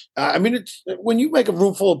it's. I mean, it's when you make a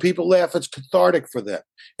room full of people laugh, it's cathartic for them.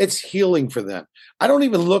 It's healing for them. I don't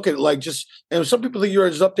even look at it like just. And some people think you're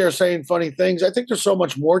just up there saying funny things. I think there's so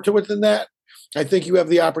much more to it than that. I think you have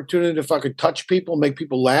the opportunity to fucking touch people, make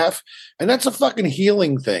people laugh, and that's a fucking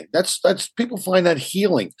healing thing. That's people find that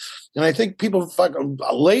healing, and I think people fucking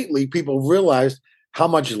lately people realized how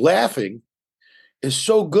much laughing is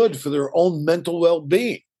so good for their own mental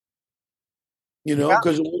well-being.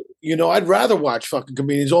 Because I'd rather watch fucking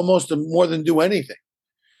comedians almost more than do anything,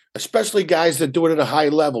 especially guys that do it at a high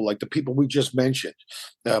level, like the people we just mentioned,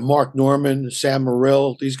 Mark Norman, Sam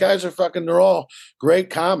Morrill. These guys are fucking. They're all great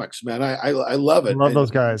comics, man. I love it. I love those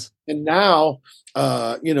guys. And now,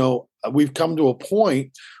 we've come to a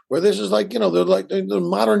point where this is like, they're like they're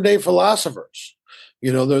modern day philosophers.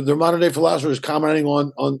 They're modern day philosophers commenting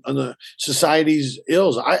on the society's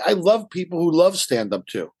ills. I love people who love stand up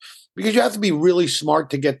too, because you have to be really smart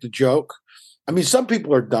to get the joke. I mean, some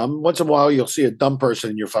people are dumb. Once in a while, you'll see a dumb person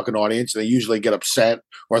in your fucking audience, and they usually get upset,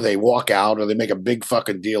 or they walk out, or they make a big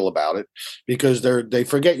fucking deal about it because they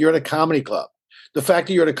forget you're at a comedy club. The fact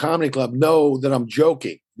that you're at a comedy club, know that I'm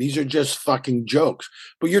joking. These are just fucking jokes,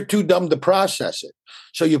 but you're too dumb to process it.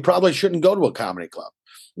 So you probably shouldn't go to a comedy club.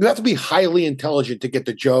 You have to be highly intelligent to get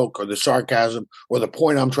the joke or the sarcasm or the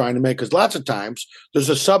point I'm trying to make, because lots of times there's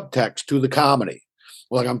a subtext to the comedy.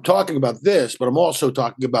 Like, I'm talking about this, but I'm also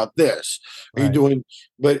talking about this. Right. You're doing,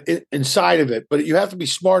 but inside of it, but you have to be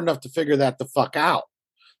smart enough to figure that the fuck out.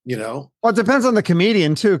 Well, it depends on the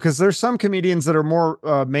comedian too, because there's some comedians that are more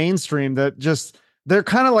mainstream that they're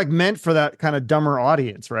kind of like meant for that kind of dumber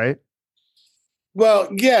audience, right? Well,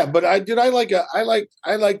 yeah, but I like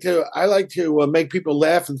to make people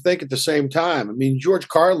laugh and think at the same time. I mean, George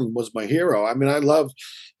Carlin was my hero. I mean, I love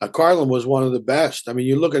Carlin was one of the best. I mean,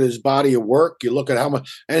 you look at his body of work, you look at how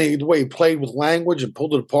much, and the way he played with language and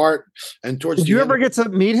pulled it apart. And did you ever get to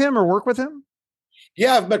meet him or work with him?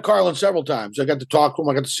 Yeah, I've met Carlin several times. I got to talk to him.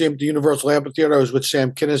 I got to see him at the Universal Amphitheater. I was with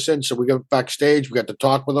Sam Kinison, so we got backstage. We got to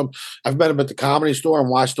talk with him. I've met him at the Comedy Store and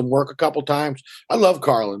watched him work a couple times. I love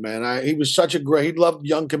Carlin, man. He was such a great. He loved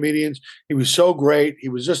young comedians. He was so great. He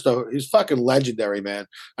was just he's fucking legendary, man.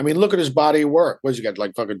 I mean, look at his body of work. What's he got?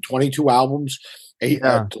 Like fucking 22 albums.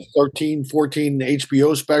 13, 14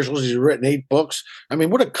 HBO specials. He's written 8 books. I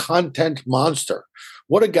mean, what a content monster.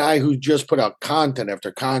 What a guy who just put out content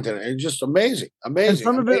after content. It's just amazing. Amazing. And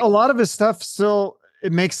some of it, a lot of his stuff still,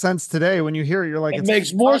 it makes sense today. When you hear it, you're like, it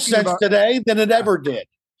makes more sense today than it ever did.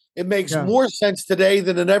 It makes more sense today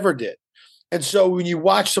than it ever did. And so when you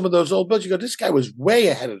watch some of those old books, you go, this guy was way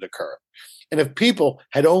ahead of the curve. And if people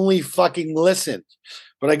had only fucking listened,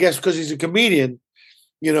 but I guess because he's a comedian,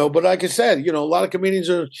 but like I said, a lot of comedians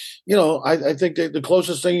are, I think the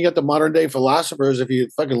closest thing you get to modern day philosophers, if you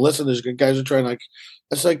fucking listen, these guys are trying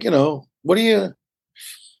it's like, what are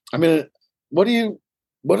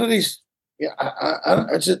these? Yeah,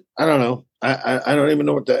 I don't know. I don't even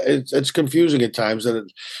know what it's confusing at times that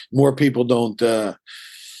more people don't, I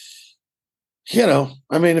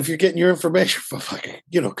mean, if you're getting your information from fucking,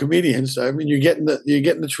 comedians, I mean, you're getting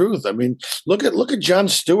the truth. I mean, look at Jon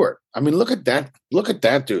Stewart. I mean, look at that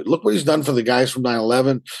dude. Look what he's done for the guys from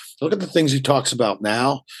 9/11. Look at the things he talks about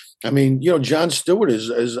now. I mean, Jon Stewart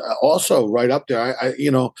is also right up there.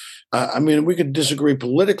 I mean, we could disagree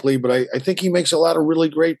politically, but I think he makes a lot of really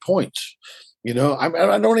great points.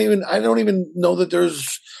 I don't even know that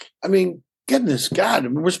there's, I mean, goodness God, I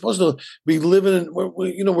mean, we're supposed to be living in,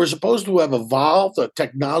 we're supposed to have evolved,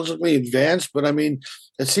 technologically advanced, but I mean,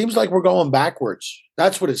 it seems like we're going backwards.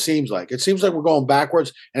 That's what it seems like. It seems like we're going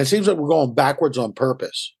backwards, and it seems like we're going backwards on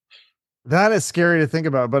purpose. That is scary to think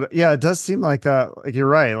about, but yeah, it does seem like that. Like, you're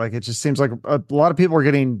right. Like, it just seems like a lot of people are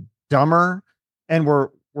getting dumber, and we're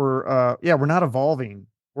not evolving.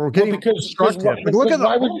 We're getting destructive. Look at the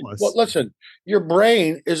homeless. Well, listen, your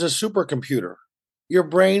brain is a supercomputer. Your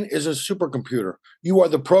brain is a supercomputer. You are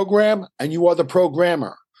the program and you are the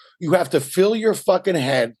programmer. You have to fill your fucking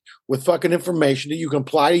head with fucking information that you can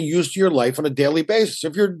apply and use to your life on a daily basis.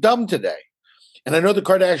 If you're dumb today, and I know the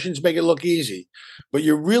Kardashians make it look easy, but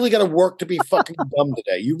you really got to work to be fucking dumb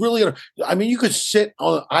today. You really got to, I mean, you could sit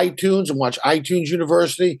on iTunes and watch iTunes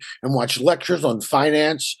University and watch lectures on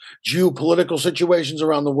finance, geopolitical situations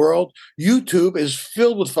around the world. YouTube is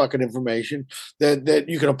filled with fucking information that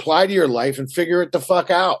you can apply to your life and figure it the fuck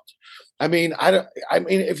out. I mean,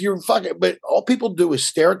 if you're fucking, but all people do is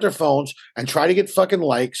stare at their phones and try to get fucking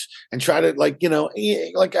likes and try to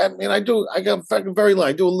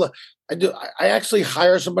I actually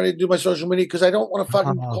hire somebody to do my social media because I don't want to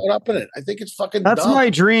fucking caught up in it. I think it's fucking That's dumb.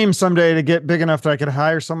 my dream someday, to get big enough that I could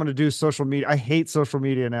hire someone to do social media. I hate social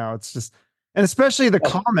media now. It's just, And especially the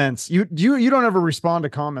comments. You don't ever respond to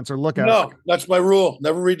comments or look at it. No, that's my rule.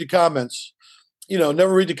 Never read the comments.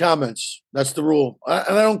 Never read the comments. That's the rule.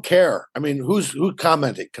 And I don't care. I mean, who's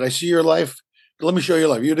commenting? Can I see your life? Let me show you your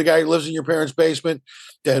life. You're the guy who lives in your parents' basement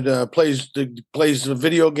that plays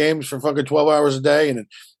video games for fucking 12 hours a day and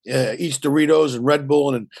eats Doritos and Red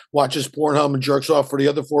Bull and watches Pornhub and jerks off for the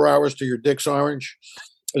other 4 hours till your dick's orange.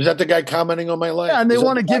 Is that the guy commenting on my life? Yeah, and they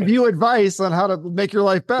want to give you advice on how to make your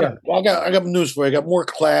life better. Yeah. Well, I got news for you. I got more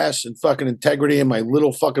class and fucking integrity in my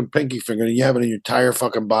little fucking pinky finger than you have it in your entire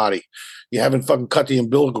fucking body. You haven't fucking cut the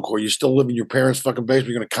umbilical cord. You still live in your parents' fucking basement.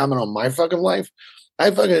 You're going to comment on my fucking life?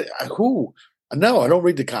 Who? No, I don't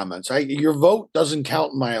read the comments. Your vote doesn't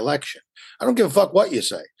count in my election. I don't give a fuck what you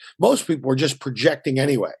say. Most people are just projecting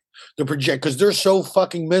anyway. They project because they're so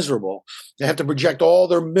fucking miserable. They have to project all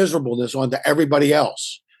their miserableness onto everybody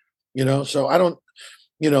else. So I don't.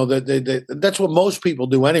 That's what most people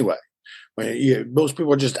do anyway. Most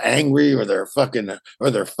people are just angry or they're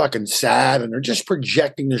fucking sad and they're just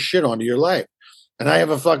projecting their shit onto your life. And I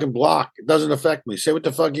have a fucking block. It doesn't affect me. Say what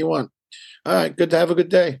the fuck you want. All right, good to have a good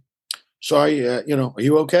day. Sorry, are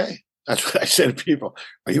you okay? That's what I say to people.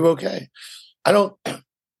 Are you okay? I don't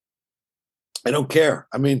care.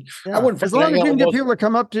 I mean, yeah. I wouldn't. As long as you can get people to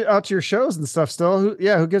come out to your shows and stuff. Still,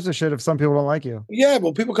 who gives a shit if some people don't like you? Yeah,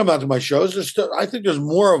 well, people come out to my shows. I think there's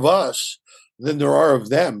more of us than there are of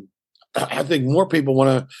them. I think more people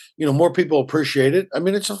want to, more people appreciate it. I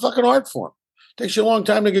mean, it's a fucking art form. It takes you a long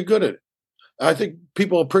time to get good at it. I think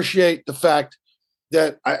people appreciate the fact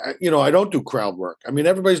that I don't do crowd work. I mean,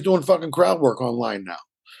 everybody's doing fucking crowd work online now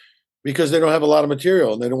because they don't have a lot of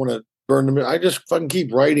material and they don't want to burn them. I just fucking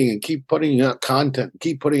keep writing and keep putting out content,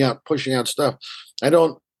 pushing out stuff. I'd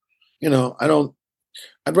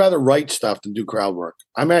rather write stuff than do crowd work.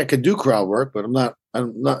 I mean, I could do crowd work, but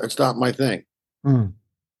it's not my thing. Mm.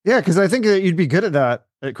 Yeah. Cause I think that you'd be good at that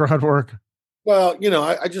at crowd work. Well,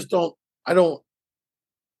 I just don't,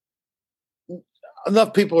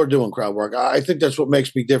 enough people are doing crowd work. I think that's what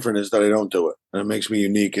makes me different is that I don't do it. And it makes me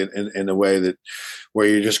unique in a way that where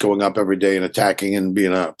you're just going up every day and attacking and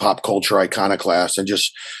being a pop culture iconoclast and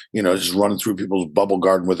just running through people's bubble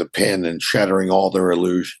garden with a pin and shattering all their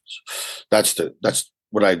illusions. That's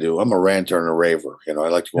what I do. I'm a ranter and a raver. I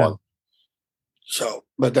like to go on. So,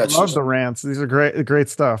 but that's I love the rants. These are great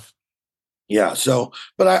stuff. Yeah. So,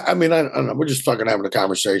 but I mean, I don't know. We're just fucking having a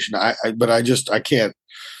conversation. I can't.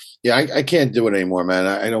 Yeah, I can't do it anymore, man.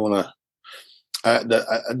 I don't want to.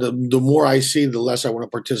 The more I see, the less I want to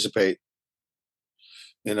participate.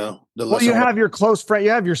 You have your close friend,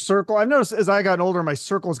 you have your circle. I've noticed as I got older, my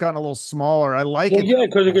circle's gotten a little smaller. I like it. Yeah,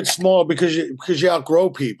 because it gets small because you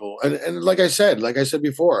outgrow people, and like I said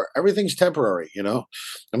before, everything's temporary. I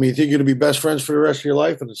mean, you think you're gonna be best friends for the rest of your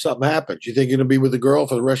life, and then something happens. You think you're gonna be with a girl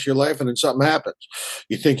for the rest of your life, and then something happens.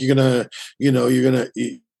 You think you're gonna, you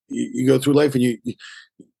go through life, and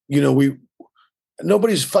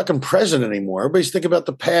nobody's fucking present anymore. Everybody's thinking about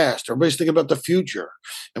the past. Everybody's thinking about the future.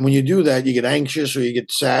 And when you do that, you get anxious or you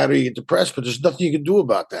get sad or you get depressed, but there's nothing you can do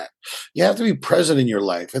about that. You have to be present in your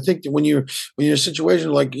life. I think that when you're in a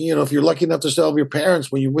situation like, if you're lucky enough to still have your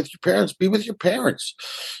parents, when you're with your parents, be with your parents,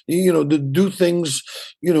 to do things,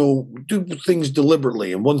 do things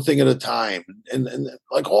deliberately and one thing at a time. And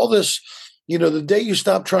like all this, the day you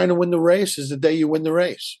stop trying to win the race is the day you win the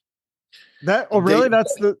race. Really?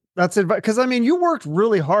 That's advice. Because I mean, you worked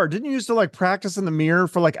really hard. Didn't you used to practice in the mirror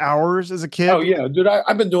for hours as a kid? Oh yeah, dude.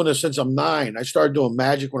 I've been doing this since I'm 9. I started doing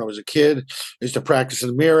magic when I was a kid. I used to practice in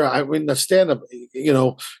the mirror. I mean, the stand-up,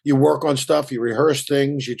 you work on stuff, you rehearse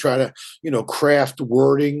things, you try to, craft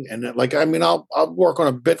wording. And I'll work on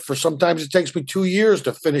a bit for sometimes it takes me 2 years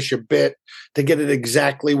to finish a bit to get it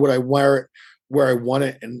exactly what I where I want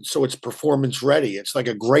it. And so it's performance ready. It's like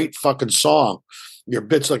a great fucking song. Your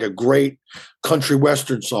bit's like a great country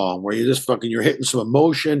western song where you're hitting some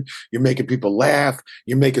emotion, you're making people laugh,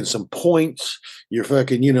 you're making some points, you're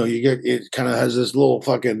fucking, it kind of has this little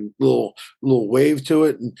fucking little wave to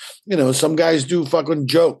it. And, some guys do fucking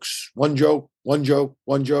jokes, one joke.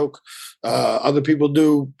 Other people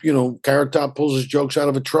do, Carrot Top pulls his jokes out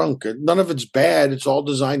of a trunk. None of it's bad. It's all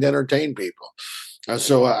designed to entertain people.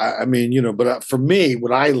 So, I mean, but for me,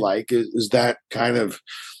 what I like is that kind of,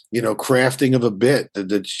 crafting of a bit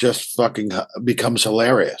that's just fucking becomes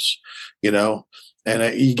hilarious, and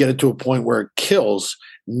you get it to a point where it kills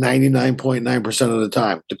 99.9% of the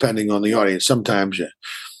time, depending on the audience. Sometimes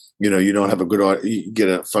you don't have a good you get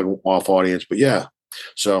a fucking off audience, but yeah.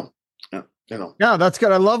 So, yeah, that's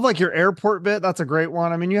good. I love your airport bit. That's a great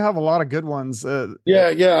one. I mean, you have a lot of good ones.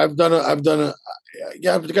 Yeah. I've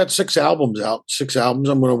got 6 albums out. 6 albums.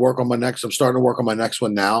 I'm starting to work on my next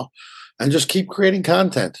one now. and just keep creating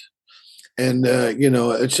content. And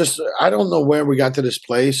it's just I don't know where we got to this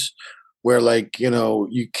place where like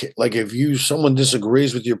like if someone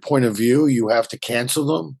disagrees with your point of view, you have to cancel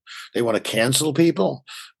them. They want to cancel people.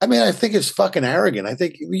 I mean, I think it's fucking arrogant. I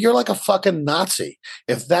think you're like a fucking Nazi.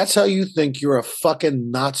 If that's how you think, you're a fucking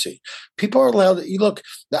Nazi. People are allowed to, you look,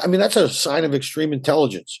 I mean, that's a sign of extreme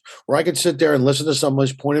intelligence where I could sit there and listen to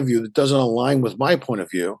someone's point of view that doesn't align with my point of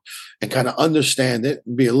view and kind of understand it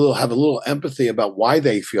and have a little empathy about why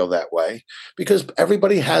they feel that way, because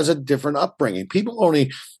everybody has a different upbringing. People are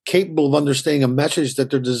only capable of understanding a message that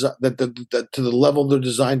they're that to the level they're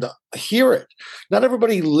designed to hear it. Not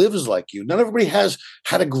everybody lives like you. Not everybody has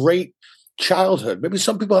had a great childhood. Maybe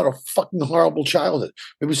some people had a fucking horrible childhood.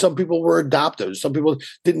 Maybe some people were adopted. Some people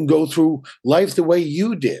didn't go through life the way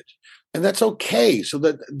you did. And that's okay. So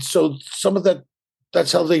some of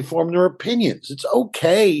that's how they form their opinions. It's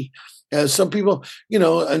okay. As some people,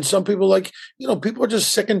 and some people people are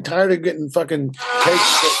just sick and tired of getting fucking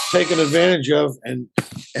taken advantage of and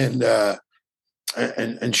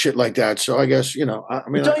shit like that. So I guess, I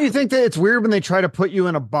mean, don't you think that it's weird when they try to put you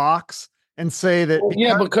in a box and say that?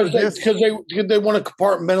 Because they want to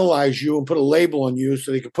compartmentalize you and put a label on you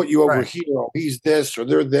so they can put you over here. Oh, he's this or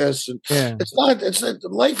they're this, and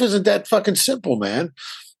life isn't that fucking simple, man.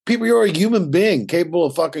 People, you're a human being capable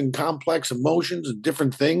of fucking complex emotions and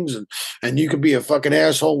different things, and you could be a fucking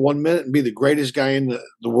asshole one minute and be the greatest guy in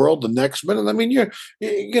the world the next minute. I mean, you're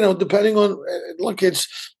depending on look,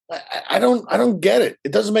 I don't get it.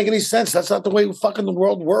 It doesn't make any sense. That's not the way fucking the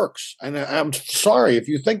world works. And I'm sorry if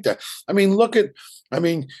you think that. I mean,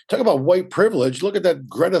 talk about white privilege. Look at that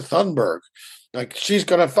Greta Thunberg. Like, she's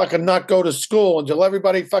going to fucking not go to school until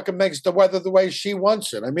everybody fucking makes the weather the way she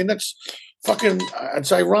wants it. I mean, that's fucking,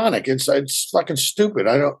 it's ironic. It's fucking stupid.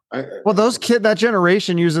 Well, that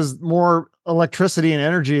generation uses more electricity and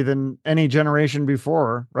energy than any generation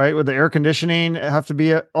before, right? With the air conditioning, it have to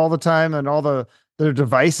be all the time and all their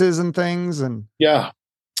devices and things. And yeah,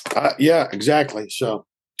 exactly. So,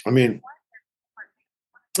 I mean,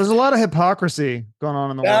 there's a lot of hypocrisy going on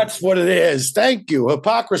in the world. That's what it is. Thank you.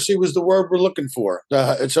 Hypocrisy was the word we're looking for.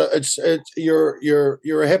 You're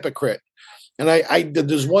a hypocrite. And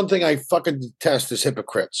there's one thing I fucking detest is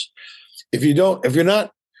hypocrites. If you're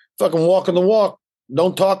not fucking walking the walk,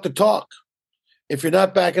 don't talk the talk. If you're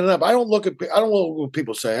not backing it up, I don't look at what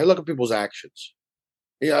people say. I look at people's actions.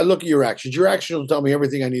 Yeah, I look at your actions. Your actions will tell me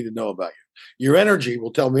everything I need to know about you. Your energy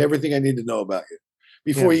will tell me everything I need to know about you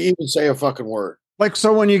before you even say a fucking word. Like,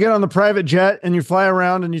 so when you get on the private jet and you fly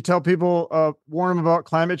around and you tell people, warn them about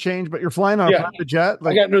climate change, but you're flying on a private jet.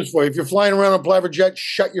 I got news for you. If you're flying around on a private jet,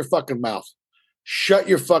 shut your fucking mouth. Shut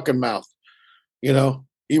your fucking mouth. You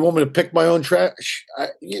want me to pick my own trash?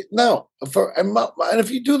 No. And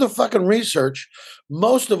if you do the fucking research,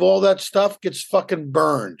 most of all that stuff gets fucking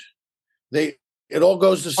burned. It all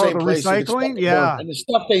goes to the same place. Recycling, yeah. And the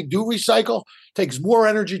stuff they do recycle takes more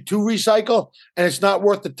energy to recycle, and it's not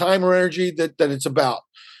worth the time or energy that it's about.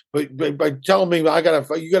 But by telling me I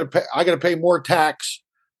gotta pay more tax,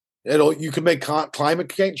 you can make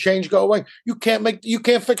climate change go away. You can't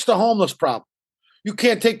fix the homeless problem. You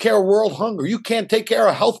can't take care of world hunger. You can't take care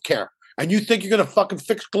of healthcare. And you think you're gonna fucking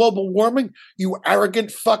fix global warming? You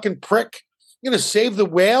arrogant fucking prick. You're gonna save the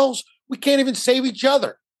whales? We can't even save each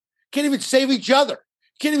other. Can't even save each other.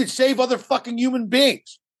 Can't even save other fucking human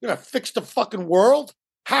beings. You're going to fix the fucking world?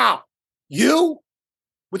 How? You?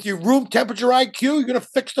 With your room temperature IQ, you're going to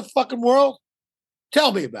fix the fucking world?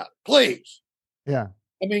 Tell me about it, please. Yeah.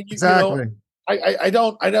 I mean, exactly. I'm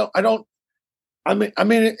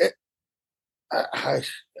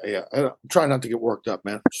trying not to get worked up,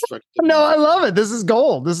 man. No, I love it. This is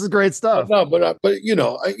gold. This is great stuff. No, but you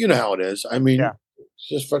know how it is. I mean, it's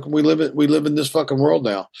just fucking, we live in this fucking world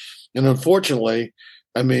now. And unfortunately,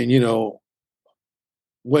 I mean,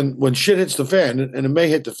 when shit hits the fan, and it may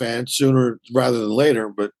hit the fan sooner rather than later,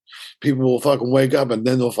 but people will fucking wake up and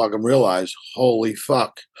then they'll fucking realize, holy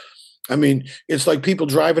fuck. I mean, it's like people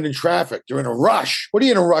driving in traffic. They're in a rush. What are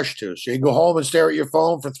you in a rush to? So you can go home and stare at your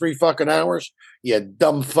phone for 3 fucking hours? You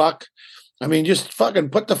dumb fuck. I mean, just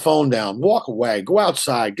fucking put the phone down, walk away, go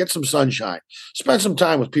outside, get some sunshine, spend some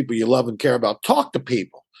time with people you love and care about, talk to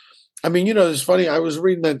people. I mean, it's funny. I was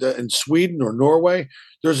reading that in Sweden or Norway,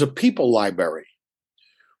 there's a people library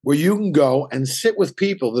where you can go and sit with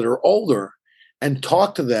people that are older and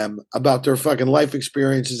talk to them about their fucking life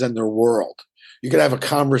experiences and their world. You can have a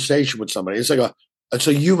conversation with somebody. It's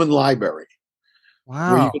a human library.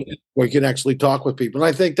 Wow. Where you can actually talk with people. And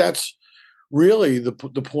I think that's really the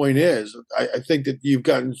point is, I think that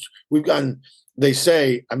we've gotten, they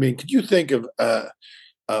say, I mean, could you think of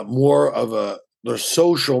more of their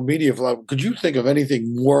social media. Could you think of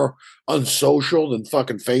anything more unsocial than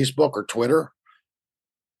fucking Facebook or Twitter?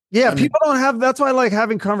 Yeah, I mean, people don't have. That's why I like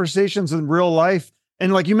having conversations in real life.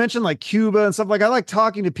 And like you mentioned, like Cuba and stuff. Like I like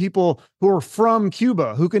talking to people who are from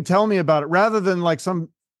Cuba who can tell me about it, rather than like some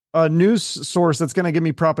news source that's going to give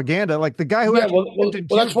me propaganda. Like the guy who yeah, actually well, lived well, in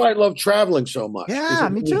well, that's Cuba. why I love traveling so much. Is Yeah,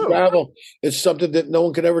 that me when you too. travel, it's something that no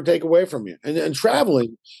one can ever take away from you. And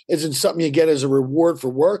traveling isn't something you get as a reward for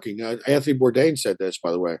working. Anthony Bourdain said this,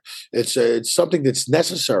 by the way. It's something that's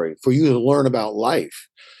necessary for you to learn about life.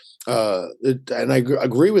 And I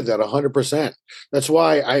agree with that 100%. That's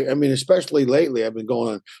why I mean, especially lately, I've been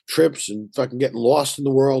going on trips and fucking getting lost in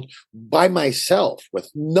the world by myself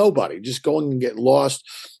with nobody, just going and get lost,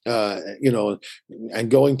 and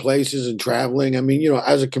going places and traveling. I mean,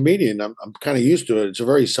 as a comedian, I'm kind of used to it. It's a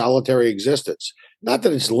very solitary existence. Not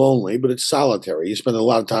that it's lonely, but it's solitary. You spend a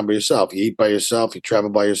lot of time by yourself. You eat by yourself. You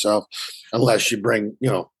travel by yourself, unless you bring,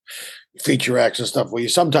 feature acts and stuff. Well,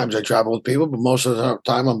 sometimes I travel with people, but most of the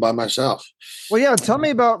time I'm by myself. Well, yeah. Tell me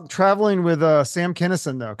about traveling with Sam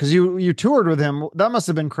Kinison though, because you toured with him. That must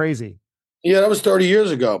have been crazy. Yeah, that was 30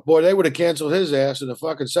 years ago. Boy, they would have canceled his ass in a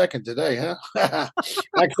fucking second today, huh?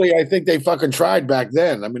 Actually, I think they fucking tried back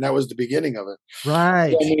then. I mean, that was the beginning of it.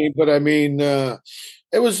 Right. It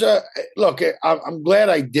was. Look, I'm glad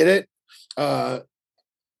I did it. Uh,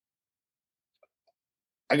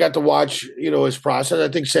 I got to watch, his process. I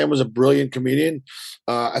think Sam was a brilliant comedian.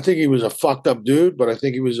 I think he was a fucked up dude, but I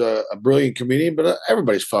think he was a brilliant comedian. But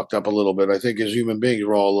everybody's fucked up a little bit. I think as human beings,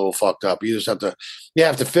 we're all a little fucked up. You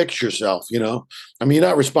have to fix yourself. I mean, you're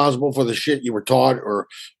not responsible for the shit you were taught or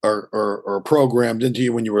programmed into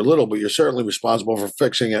you when you were little, but you're certainly responsible for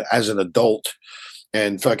fixing it as an adult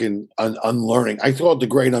and fucking unlearning. I thought the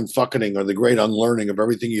great unfucking or the great unlearning of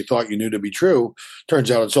everything you thought you knew to be true. Turns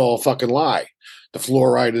out it's all a fucking lie. The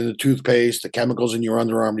fluoride in the toothpaste, the chemicals in your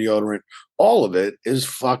underarm deodorant, all of it is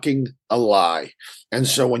fucking a lie. And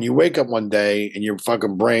so when you wake up one day and your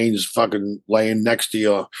fucking brain's fucking laying next to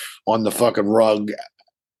you on the fucking rug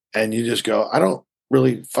and you just go, I don't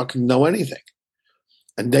really fucking know anything.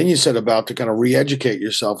 And then you set about to kind of re-educate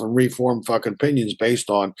yourself and reform fucking opinions based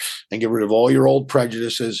on and get rid of all your old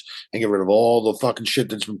prejudices and get rid of all the fucking shit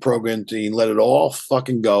that's been programmed to you, let it all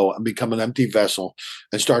fucking go and become an empty vessel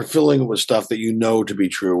and start filling it with stuff that you know to be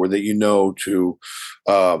true or that you know to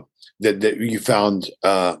that you found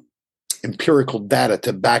empirical data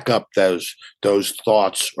to back up those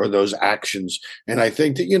thoughts or those actions. And I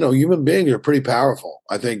think that human beings are pretty powerful.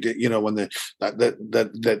 I think that when that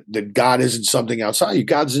God isn't something outside you,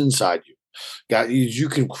 God's inside you. God, you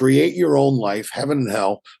can create your own life, heaven and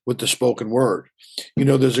hell, with the spoken word.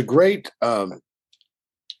 There's a great when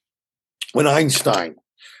Einstein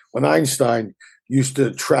used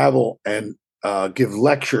to travel and give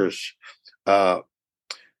lectures.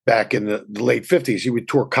 Back in the late 50s, he would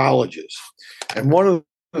tour colleges. And one of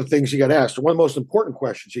the things he got asked, one of the most important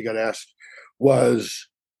questions he got asked was,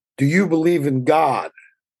 do you believe in God?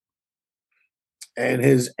 And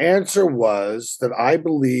his answer was that I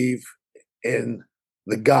believe in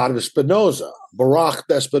the God of Spinoza. Baruch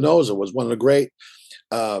de Spinoza was one of the great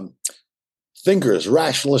thinkers,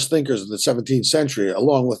 rationalist thinkers of the 17th century,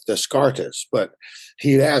 along with Descartes. But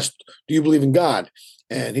he had asked, do you believe in God?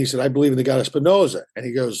 And he said, I believe in the God of Spinoza. And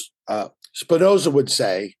he goes, Spinoza would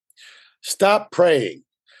say, stop praying.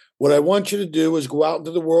 What I want you to do is go out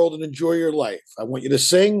into the world and enjoy your life. I want you to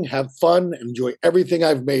sing, have fun, and enjoy everything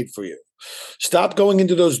I've made for you. Stop going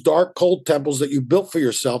into those dark, cold temples that you built for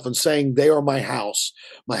yourself and saying, they are my house.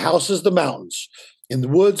 My house is the mountains. In the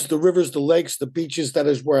woods, the rivers, the lakes, the beaches, that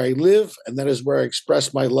is where I live, and that is where I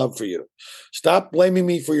express my love for you. Stop blaming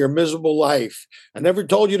me for your miserable life. I never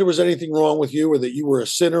told you there was anything wrong with you or that you were a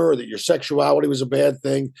sinner or that your sexuality was a bad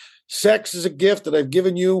thing. Sex is a gift that I've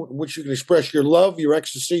given you in which you can express your love, your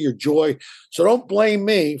ecstasy, your joy. So don't blame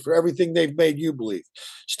me for everything they've made you believe.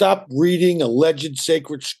 Stop reading alleged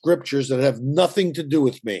sacred scriptures that have nothing to do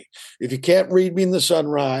with me. If you can't read me in the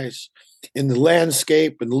sunrise, in the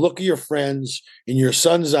landscape, in the look of your friends, in your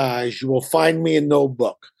son's eyes, you will find me in no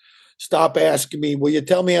book. Stop asking me, will you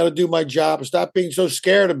tell me how to do my job? Stop being so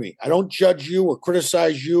scared of me. I don't judge you or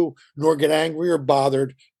criticize you, nor get angry or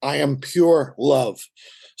bothered. I am pure love.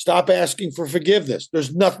 Stop asking for forgiveness.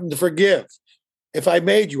 There's nothing to forgive. If I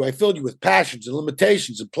made you, I filled you with passions and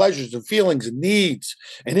limitations and pleasures and feelings and needs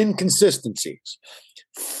and inconsistencies.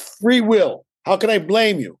 Free will. How can I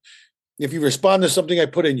blame you if you respond to something I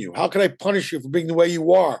put in you? How can I punish you for being the way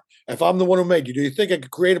you are if I'm the one who made you? Do you think I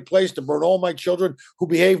could create a place to burn all my children who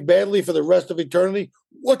behave badly for the rest of eternity?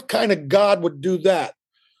 What kind of God would do that?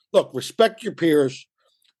 Look, respect your peers.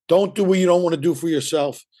 Don't do what you don't want to do for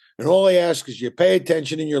yourself. And all I ask is you pay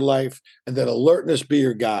attention in your life and that alertness be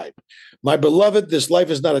your guide. My beloved, this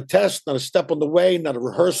life is not a test, not a step on the way, not a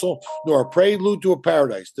rehearsal, nor a prelude to a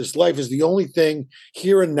paradise. This life is the only thing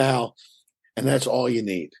here and now, and that's all you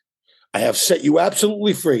need. I have set you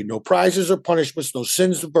absolutely free. No prizes or punishments, no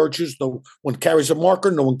sins or virtues. No one carries a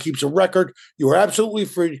marker. No one keeps a record. You are absolutely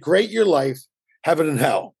free to create your life, heaven and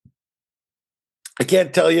hell. I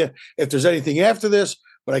can't tell you if there's anything after this,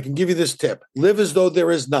 but I can give you this tip. Live as though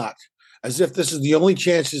there is not, as if this is the only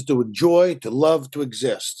chances to enjoy, to love, to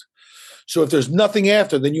exist. So if there's nothing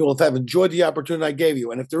after, then you will have enjoyed the opportunity I gave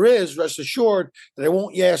you. And if there is, rest assured that I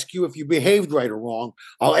won't ask you if you behaved right or wrong.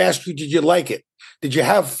 I'll ask you, did you like it? Did you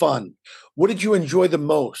have fun? What did you enjoy the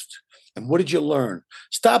most? And what did you learn?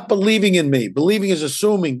 Stop believing in me. Believing is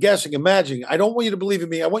assuming, guessing, imagining. I don't want you to believe in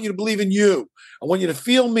me. I want you to believe in you. I want you to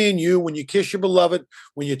feel me and you when you kiss your beloved,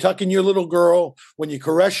 when you tuck in your little girl, when you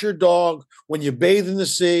caress your dog, when you bathe in the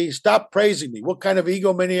sea. Stop praising me. What kind of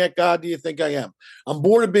egomaniac God do you think I am? I'm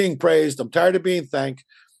bored of being praised. I'm tired of being thanked.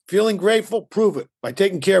 Feeling grateful? Prove it by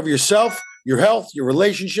taking care of yourself, your health, your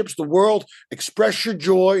relationships, the world. Express your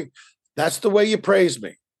joy. That's the way you praise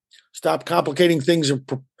me. Stop complicating things and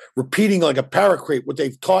repeating like a paracrete what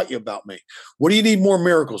they've taught you about me. What do you need more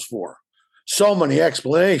miracles for? So many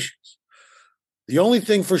explanations. The only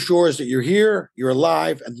thing for sure is that you're here, you're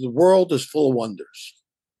alive, and the world is full of wonders.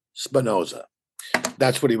 Spinoza.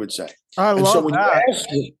 That's what he would say. I love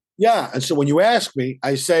that. And so when you ask me,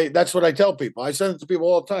 I say, that's what I tell people. I send it to people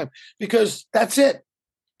all the time because that's it.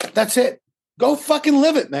 That's it. Go fucking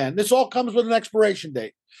live it, man. This all comes with an expiration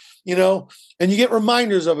date. And you get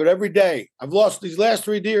reminders of it every day. I've lost these last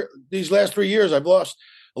 3 years. I've lost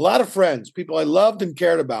a lot of friends, people I loved and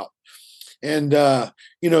cared about. And,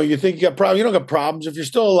 you think you got problems. You don't got problems. If you're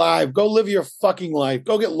still alive, go live your fucking life.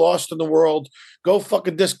 Go get lost in the world. Go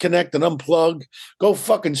fucking disconnect and unplug. Go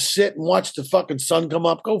fucking sit and watch the fucking sun come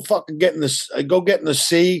up. Go fucking get in the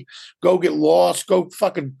sea. Go get lost. Go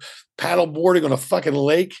fucking paddle boarding on a fucking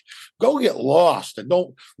lake. Go get lost and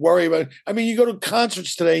don't worry about it. I mean, you go to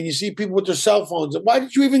concerts today and you see people with their cell phones. Why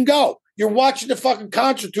did you even go? You're watching the fucking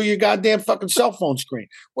concert through your goddamn fucking cell phone screen.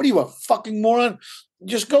 What are you, a fucking moron?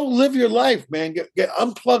 Just go live your life, man. Get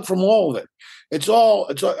unplugged from all of it. It's all.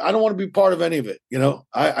 I don't want to be part of any of it.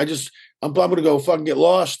 I'm going to go fucking get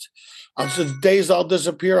lost. Since days I'll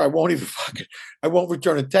disappear, I won't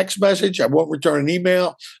return a text message. I won't return an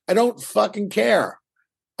email. I don't fucking care.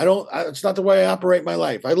 It's not the way I operate my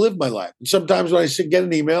life. I live my life. And sometimes when I get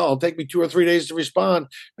an email, it'll take me 2 or 3 days to respond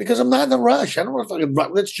because I'm not in a rush. I don't want to fucking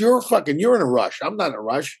rush. You're in a rush. I'm not in a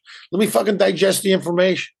rush. Let me fucking digest the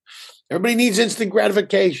information. Everybody needs instant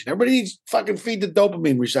gratification. Everybody needs fucking feed the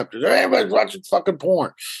dopamine receptors. Everybody's watching fucking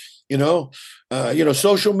porn.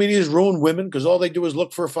 Social media's ruined women because all they do is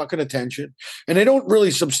look for fucking attention. And they don't really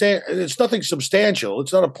it's nothing substantial.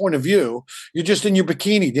 It's not a point of view. You're just in your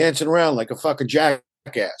bikini dancing around like a fucking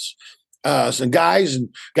jackass. Some guys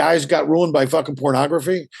got ruined by fucking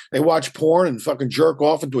pornography. They watch porn and fucking jerk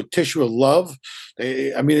off into a tissue of love.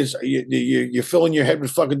 You're filling your head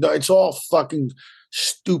with fucking, it's all fucking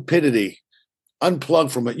stupidity.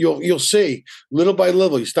 Unplug from it. You'll see little by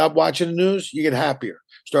little. You stop watching the news, you get happier.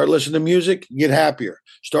 Start listening to music, you get happier.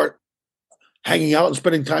 Start hanging out and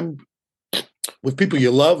spending time with people you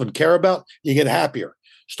love and care about, you get happier.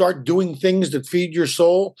 Start doing things that feed your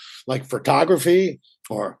soul, like photography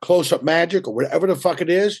or close-up magic or whatever the fuck it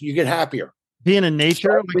is, you get happier. Being in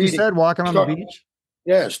nature, like you said, walking on the beach.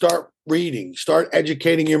 Yeah, start reading. Start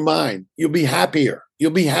educating your mind. You'll be happier.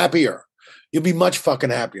 You'll be much fucking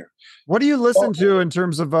happier. What do you listen to in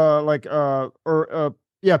terms of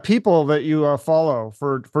people that you follow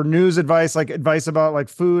for news advice, like advice about like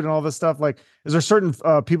food and all this stuff? Like, is there certain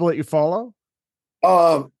people that you follow?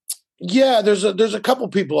 Yeah, there's a couple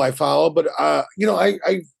people I follow, but I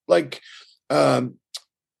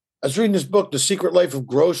was reading this book, The Secret Life of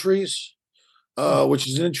Groceries, which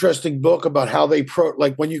is an interesting book about how they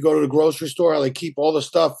like when you go to the grocery store, how they keep all the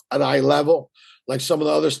stuff at a high level. Like some of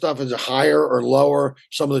the other stuff is higher or lower.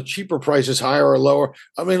 Some of the cheaper prices higher or lower.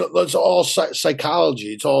 I mean, it's all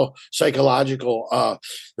psychology. It's all psychological.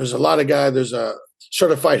 There's a lot of guys. There's a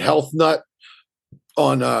certified health nut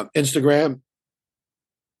on Instagram.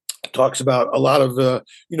 Talks about a lot of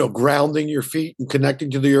grounding your feet and connecting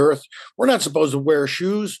to the earth. We're not supposed to wear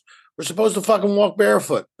shoes. We're supposed to fucking walk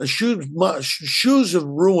barefoot. The shoes have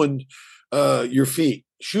ruined your feet.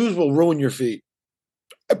 Shoes will ruin your feet.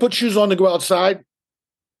 I put shoes on to go outside.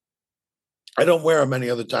 I don't wear them any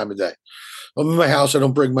other time of day. I'm in my house. I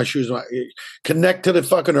don't bring my shoes on. Connect to the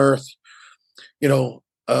fucking earth.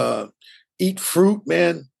 Eat fruit,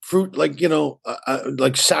 man. fruit, like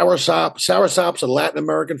soursop. Soursop's a Latin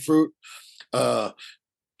American fruit. Uh,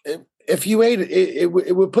 if you ate it, it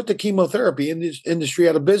would put the chemotherapy industry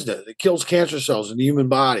out of business. It kills cancer cells in the human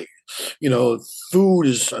body. Food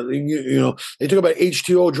is, they talk about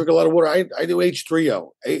H2O, drink a lot of water. I do H3O.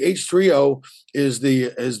 H3O is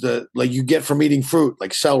the like you get from eating fruit,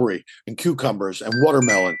 like celery and cucumbers and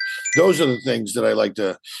watermelon. Those are the things that I like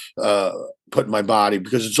to put in my body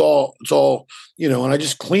because it's all, and I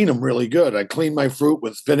just clean them really good. I clean my fruit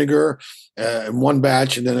with vinegar in one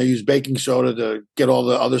batch, and then I use baking soda to get all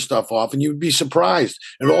the other stuff off. And you'd be surprised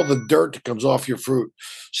at all the dirt that comes off your fruit.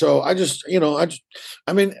 So I just,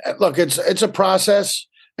 I mean, look, it's a process,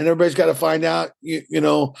 and everybody's got to find out,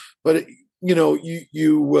 but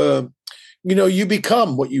you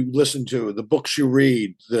become what you listen to, the books you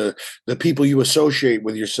read, the people you associate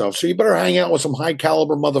with yourself. So you better hang out with some high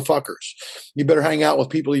caliber motherfuckers. You better hang out with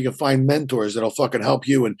people you can find mentors that'll fucking help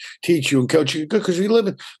you and teach you and coach you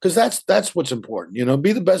because that's what's important.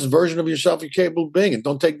 Be the best version of yourself you're capable of being, and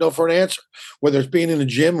don't take no for an answer. Whether it's being in the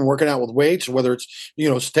gym and working out with weights, or whether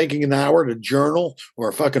it's taking an hour to journal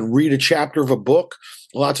or fucking read a chapter of a book.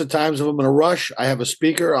 Lots of times if I'm in a rush, I have a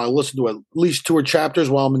speaker. I'll listen to at least 2 chapters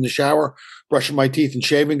while I'm in the shower, brushing my teeth and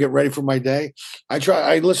shaving, get ready for my day.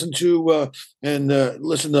 I listen to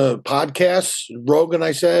listen to podcasts. Rogan, I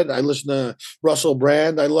listen to Russell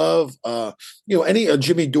Brand. I love, any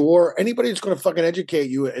Jimmy Dore, anybody that's going to fucking educate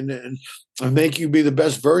you and make you be the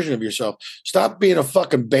best version of yourself. Stop being a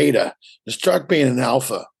fucking beta and start being an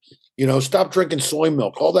alpha. Stop drinking soy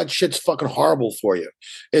milk. All that shit's fucking horrible for you.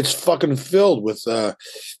 It's fucking filled with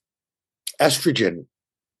estrogen,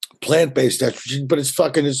 plant-based estrogen, but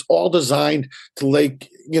it's all designed to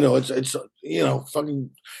fucking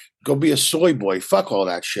go be a soy boy. Fuck all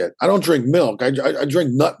that shit. I don't drink milk. I drink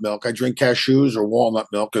nut milk. I drink cashews or walnut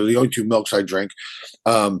milk. They're the only 2 milks I drink.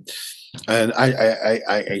 And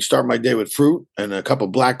I start my day with fruit and a cup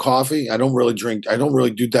of black coffee. I don't really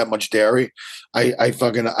do that much dairy. I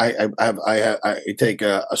take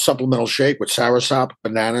a supplemental shake with soursop,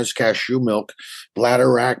 bananas, cashew milk,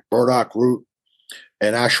 bladderwrack, burdock root,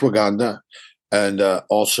 and ashwagandha, and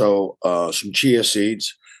also some chia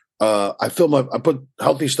seeds. I put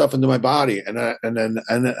healthy stuff into my body, and I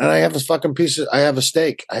have this fucking I have a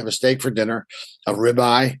steak. I have a steak for dinner, a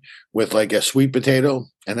ribeye with like a sweet potato,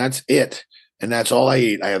 and that's it. And that's all I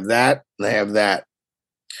eat. I have that, and I have that.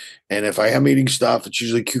 And if I am eating stuff, it's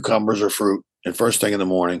usually cucumbers or fruit, and first thing in the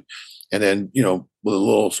morning, and then with a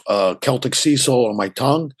little Celtic sea salt on my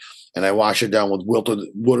tongue, and I wash it down with wilted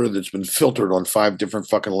water that's been filtered on 5 different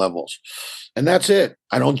fucking levels. And that's it.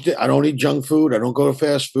 I don't eat junk food. I don't go to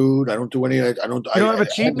fast food. I don't do any of that. You don't have a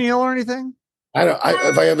cheat meal or anything?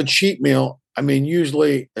 If I have a cheat meal, I mean,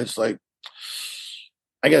 usually it's like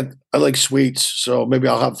I like sweets, so maybe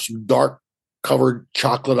I'll have some dark covered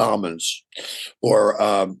chocolate almonds, or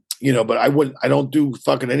but I don't do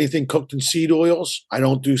fucking anything cooked in seed oils. I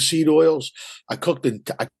don't do seed oils. I cook in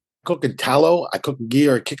tallow. I cook in ghee,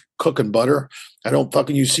 or cook in butter. I don't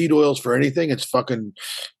fucking use seed oils for anything. It's fucking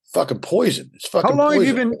poison. It's fucking. How long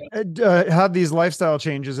poison. have you been had these lifestyle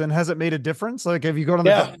changes, and has it made a difference? Like, have you gone on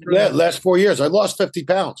the last 4 years? I lost 50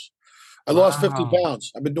 pounds. I lost 50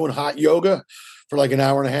 pounds. I've been doing hot yoga for like an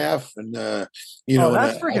hour and a half, and that's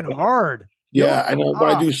freaking hard. Yeah, I know. When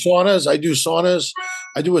I do saunas, I do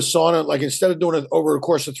a sauna. Like, instead of doing it over a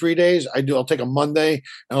course of 3 days, I'll take a Monday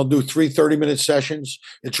and I'll do 3 30-minute sessions.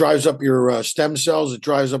 It drives up your stem cells. It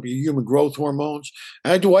drives up your human growth hormones.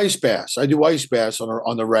 And I do ice baths.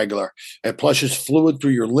 on the regular. It flushes fluid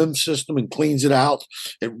through your lymph system and cleans it out.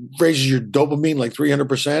 It raises your dopamine like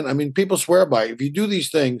 300%. I mean, people swear by it. If you do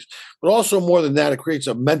these things, but also more than that, it creates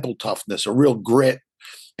a mental toughness, a real grit.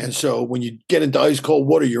 And so when you get into ice cold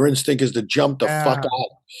water, your instinct is to jump the fuck out.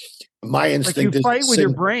 My instinct is fight with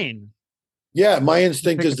your brain. Yeah, my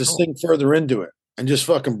instinct is to sink further into it and just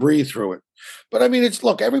fucking breathe through it. But I mean,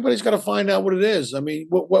 everybody's got to find out what it is. I mean,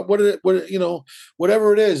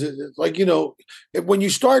 whatever it is, it's like, when you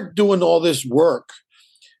start doing all this work,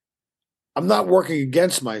 I'm not working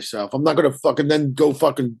against myself. I'm not going to fucking then go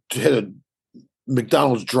fucking hit a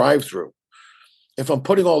McDonald's drive-through. If I'm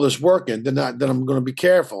putting all this work in, then I'm going to be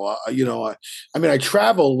careful. I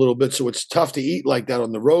travel a little bit, so it's tough to eat like that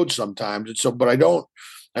on the road sometimes. And so, but I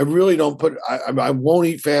really don't put, I won't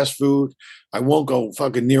eat fast food. I won't go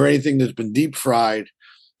fucking near anything that's been deep fried.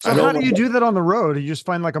 So how do you do that on the road? You just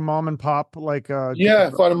find like a mom and pop, find a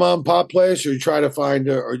mom and pop place, or you try to find,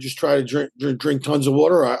 or just try to drink tons of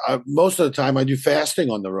water. Most of the time I do fasting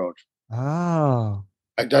on the road. Oh.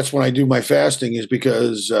 That's when I do my fasting, is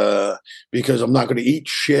because I'm not going to eat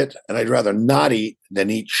shit, and I'd rather not eat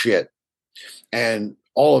than eat shit. And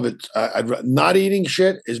all of it. Not eating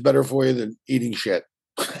shit is better for you than eating shit.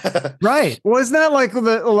 Right. Well, isn't that like a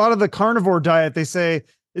lot of the carnivore diet? They say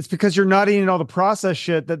it's because you're not eating all the processed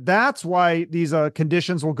shit that's why these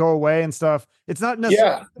conditions will go away and stuff. It's not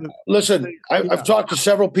necessarily. Yeah. Listen, I've talked to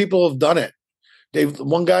several people who've done it.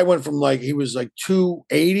 One guy went from he was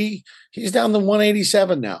 280. He's down to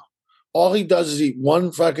 187 now. All he does is eat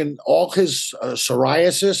all his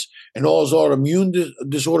psoriasis and all his autoimmune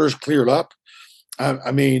disorders cleared up.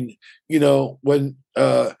 I mean, when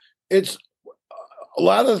it's a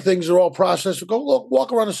lot of the things are all processed. Go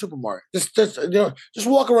walk around a supermarket. Just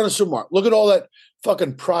walk around a supermarket. Look at all that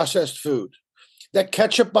fucking processed food. That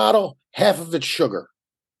ketchup bottle, half of it's sugar.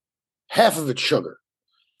 Half of it's sugar.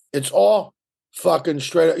 It's all fucking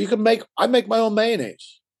straight up. I make my own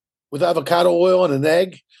mayonnaise with avocado oil and an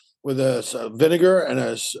egg, with a vinegar and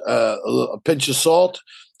a pinch of salt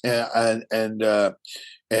and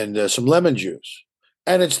some lemon juice,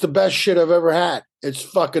 and it's the best shit I've ever had. It's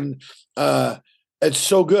fucking it's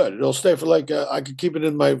so good. It'll stay for I could keep it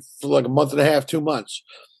for a month and a half, 2 months.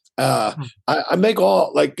 I make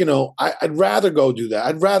all I'd rather go do that.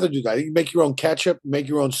 I'd rather do that. You make your own ketchup, make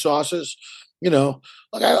your own sauces.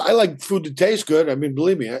 I like food to taste good. I mean,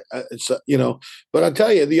 believe me, it's But I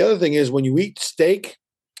tell you, the other thing is when you eat steak,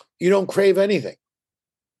 you don't crave anything.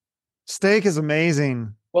 Steak is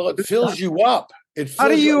amazing. Well, it fills you up. How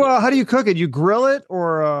do you cook it? You grill it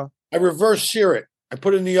or? I reverse sear it. I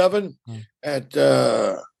put it in the oven at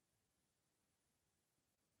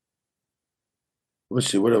let's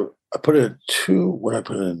see, I put it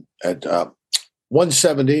at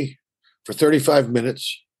 170 for 35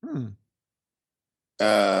 minutes.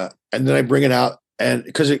 And then I bring it out, and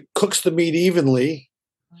because it cooks the meat evenly,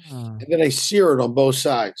 and then I sear it on both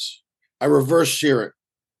sides. I reverse sear it.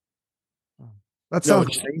 That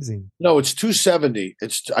sounds amazing. No, it's 270.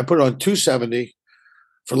 I put it on 270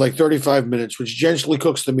 for 35 minutes, which gently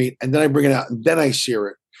cooks the meat, and then I bring it out, and then I sear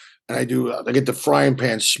it. And I get the frying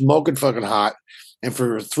pan smoking fucking hot, and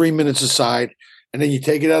for 3 minutes aside, and then you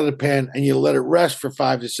take it out of the pan and you let it rest for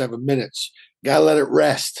 5 to 7 minutes. Gotta let it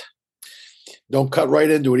rest. Don't cut right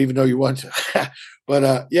into it, even though you want to. But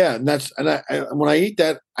and when I eat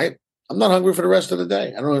that, I'm not hungry for the rest of the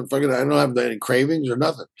day. I don't have any cravings or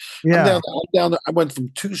nothing. Yeah. I'm down. I went from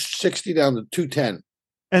 260 down to 210.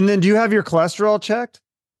 And then, do you have your cholesterol checked?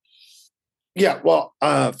 Yeah. Well,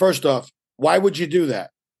 first off, why would you do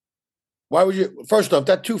that? Why would you? First off,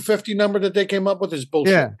 that 250 number that they came up with is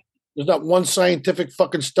bullshit. Yeah. There's not one scientific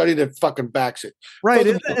fucking study that fucking backs it. Right.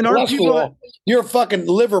 And our people, your fucking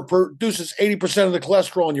liver produces 80% of the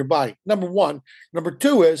cholesterol in your body. Number one. Number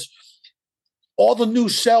two is all the new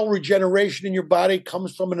cell regeneration in your body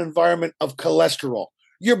comes from an environment of cholesterol.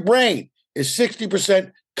 Your brain is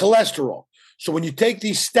 60% cholesterol. So when you take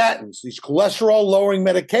these statins, these cholesterol-lowering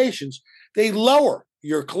medications, they lower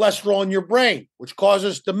your cholesterol in your brain, which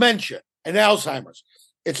causes dementia and Alzheimer's.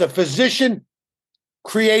 It's a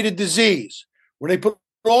physician-created disease. When they put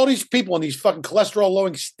all these people on these fucking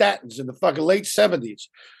cholesterol-lowering statins in the fucking late 70s,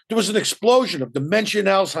 there was an explosion of dementia and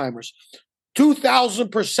Alzheimer's.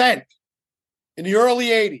 2,000% in the early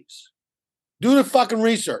 80s. Do the fucking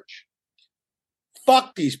research.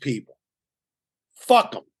 Fuck these people.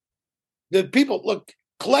 Fuck them. The people, look,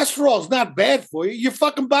 cholesterol is not bad for you. Your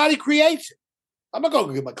fucking body creates it. I'm not going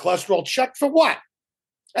to get my cholesterol checked for what?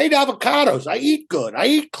 I eat avocados. I eat good. I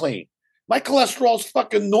eat clean. My cholesterol's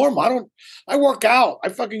fucking normal. I work out. I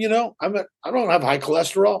fucking, I don't have high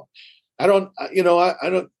cholesterol.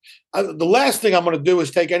 The last thing I'm going to do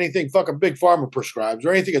is take anything fucking Big Pharma prescribes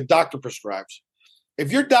or anything a doctor prescribes.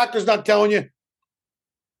 If your doctor's not telling you,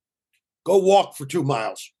 go walk for 2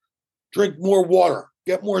 miles, drink more water,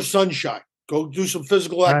 get more sunshine, go do some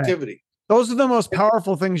physical activity. Those are the most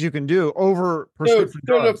powerful things you can do over prescription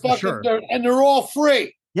drugs. And they're all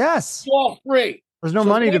free. Yes. It's all free. There's no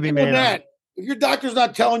money to be made on it. If your doctor's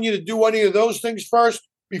not telling you to do any of those things first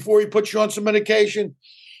before he puts you on some medication,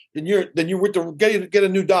 then you're with get a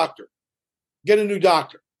new doctor. Get a new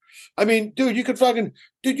doctor. I mean, dude, you can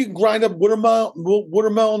grind up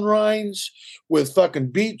watermelon rinds with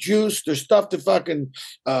fucking beet juice. There's stuff that fucking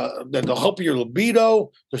that'll help your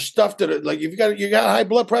libido. There's stuff that if you got high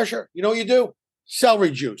blood pressure, you know what you do?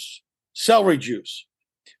 Celery juice.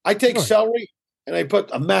 I take celery and I put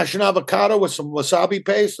a mashed avocado with some wasabi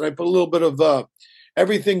paste, and I put a little bit of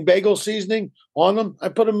everything bagel seasoning on them. I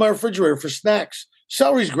put them in my refrigerator for snacks.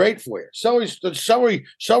 Celery's great for you. Celery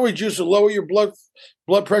juice will lower your blood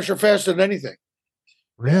pressure faster than anything.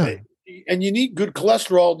 Really? And you need good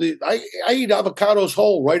cholesterol. I eat avocados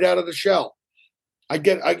whole right out of the shell. I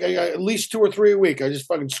get at least 2 or 3 a week. I just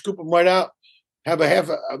fucking scoop them right out, Have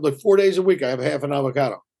a like 4 days a week. I have a half an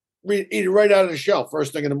avocado. Eat it right out of the shell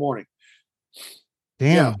first thing in the morning.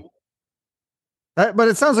 Yeah. Damn. But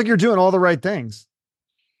it sounds like you're doing all the right things.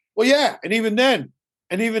 Well, yeah, and even then,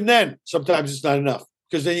 sometimes it's not enough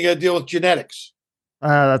because then you got to deal with genetics.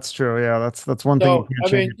 That's true. Yeah, that's one thing you So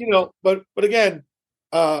can't I mean, change. but again,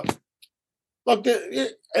 uh, look,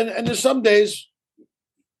 and there's some days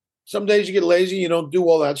you get lazy, you don't do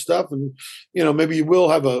all that stuff, and maybe you will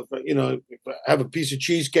have a piece of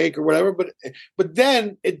cheesecake or whatever, but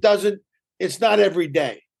then it doesn't. It's not every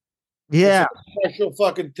day. It's Yeah, a special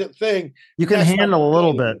fucking thing. you And can that's not handle a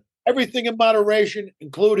little bit. everything in moderation,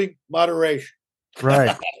 including moderation.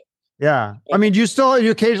 Right. Yeah. I mean, you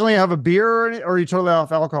occasionally have a beer or are you totally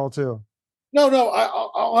off alcohol too? No,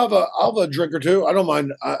 I'll have a drink or two. I don't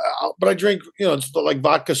mind, but I drink, it's like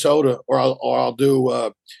vodka soda, or I'll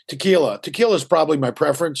do tequila. Tequila is probably my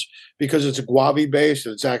preference because it's a guava based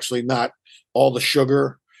and it's actually not all the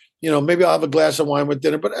sugar. Maybe I'll have a glass of wine with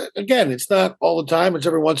dinner, but again, it's not all the time. It's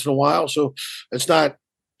every once in a while, so it's not.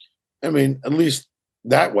 I mean, at least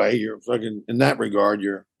that way, you're fucking in that regard,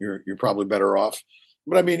 you're probably better off.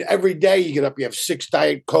 But I mean, every day you get up, you have 6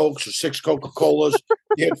 Diet Cokes or 6 Coca-Colas.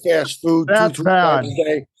 You have fast food That's 3 times bad. a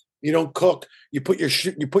day. You don't cook. You put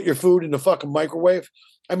your food in the fucking microwave.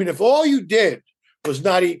 I mean, if all you did was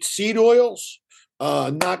not eat seed oils,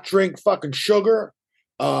 not drink fucking sugar,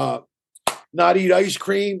 not eat ice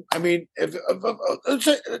cream. I mean,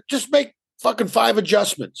 just make fucking 5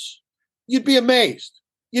 adjustments, you'd be amazed.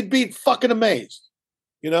 You'd be fucking amazed.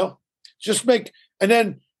 Just make and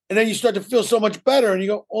then you start to feel so much better, and you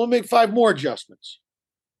go, "Only make 5 more adjustments."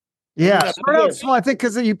 Yeah, start out small. I think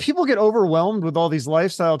because people get overwhelmed with all these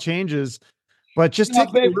lifestyle changes, but just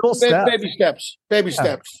take little steps. Baby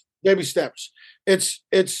steps. It's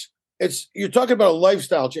you're talking about a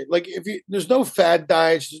lifestyle change. Like there's no fad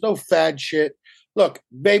diets, there's no fad shit. Look,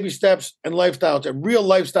 baby steps and real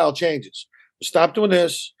lifestyle changes. Stop doing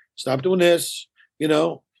this. Stop doing this.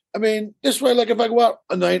 I mean, this way, like if I go out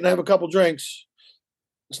a night and I have a couple drinks,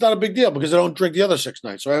 it's not a big deal because I don't drink the other 6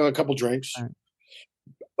 nights. So I have a couple drinks. Right.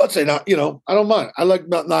 Let's say not, I don't mind. I like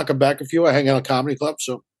not knocking back a few. I hang out at comedy clubs.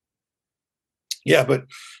 So yeah, but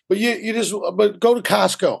you just go to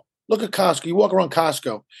Costco. Look at Costco. You walk around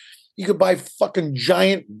Costco. You could buy fucking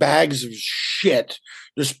giant bags of shit.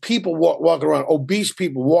 There's people walking around, obese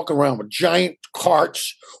people walking around with giant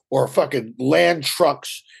carts or fucking land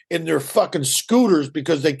trucks in their fucking scooters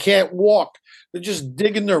because they can't walk. They're just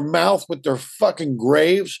digging their mouth with their fucking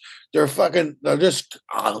graves. They're just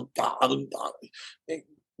none of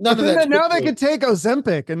that. Now they could take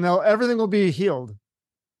Ozempic and everything will be healed.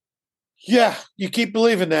 Yeah, you keep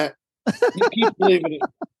believing that. You keep believing it.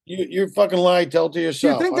 You're fucking lying. Tell it to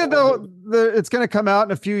yourself. Do you think that it's going to come out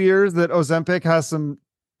in a few years that Ozempic has some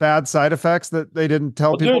bad side effects that they didn't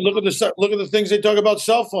tell people? Dude, look at the things they talk about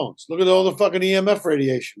cell phones. Look at all the fucking EMF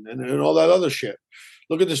radiation and all that other shit.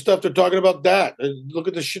 Look at the stuff they're talking about that. Look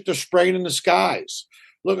at the shit they're spraying in the skies.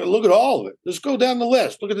 Look at all of it. Let's go down the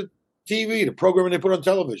list. Look at the TV, the programming they put on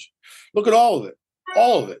television. Look at all of it.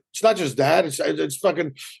 All of it. It's not just that. It's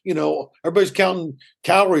fucking, everybody's counting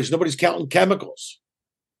calories. Nobody's counting chemicals.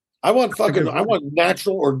 I want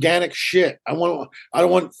natural organic shit. I don't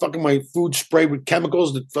want fucking my food sprayed with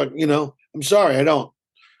chemicals that I'm sorry. I don't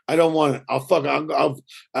want it.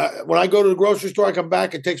 When I go to the grocery store, I come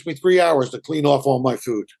back, it takes me 3 hours to clean off all my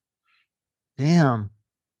food. Damn.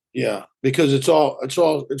 Yeah. Because it's all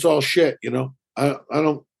shit, I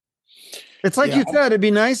don't. It's like you said, it'd be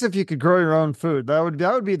nice if you could grow your own food. That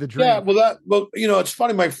would be the dream. Yeah, well, it's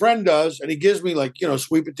funny. My friend does, and he gives me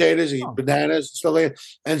sweet potatoes, bananas, and stuff like that.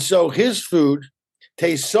 And so his food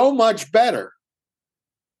tastes so much better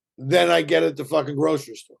than I get at the fucking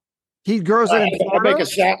grocery store. He grows it. I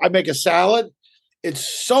make a salad. It's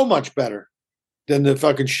so much better than the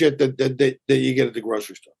fucking shit that you get at the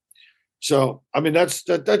grocery store. So, I mean, that's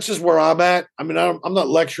just where I'm at. I mean, I'm not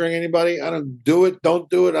lecturing anybody. I don't do it. Don't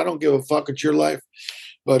do it. I don't give a fuck. It's your life.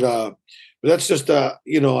 But that's just, I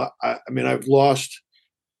mean, I've lost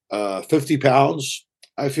 50 pounds.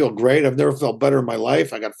 I feel great. I've never felt better in my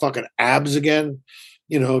life. I got fucking abs again.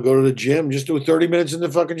 Go to the gym, just do 30 minutes in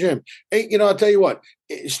the fucking gym. Hey, I'll tell you what,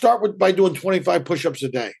 start by doing 25 push-ups a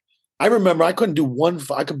day. I remember I could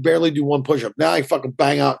barely do one push-up. Now I fucking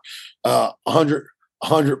bang out 100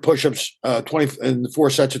 push-ups, 20 and 4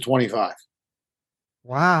 sets of 25.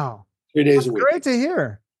 Wow. 3 days a week. Great to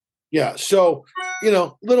hear. Yeah. So,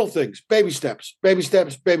 little things, baby steps. You're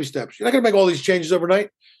not going to make all these changes overnight,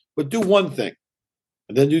 but do one thing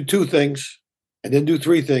and then do 2 things and then do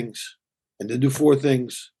 3 things and then do 4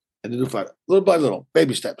 things and then do 5, little by little,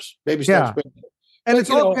 baby steps. And But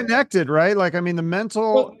it's all connected, right? Like, I mean, the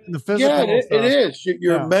mental and the physical it stuff. is.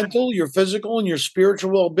 Your mental, your physical, and your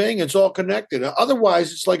spiritual well-being, it's all connected.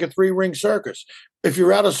 Otherwise, it's like a three-ring circus. If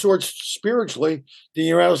you're out of sorts spiritually, then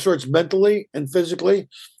you're out of sorts mentally and physically.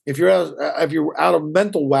 If you're out of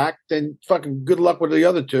mental whack, then fucking good luck with the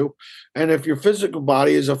other two. And if your physical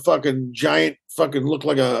body is a fucking giant, fucking look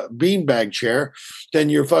like a beanbag chair, then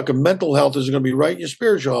your fucking mental health is going to be right, and your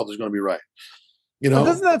spiritual health is going to be right. But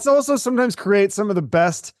doesn't that also sometimes create some of the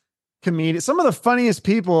best comedians? Some of the funniest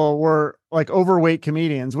people were like overweight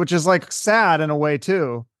comedians, which is like sad in a way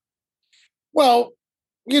too. Well,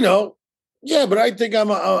 yeah, but I think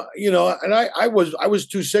and I was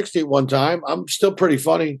 260 at one time. I'm still pretty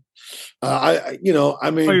funny. I mean,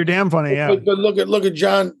 oh, you're damn funny, yeah. But look at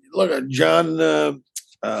John.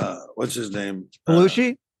 What's his name?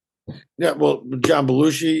 Belushi. Yeah, well, John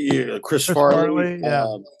Belushi, Chris Farley. Yeah,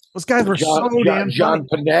 those guys were so damn John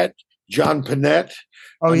funny. John Panette.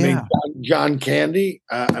 Oh, I mean, John Candy.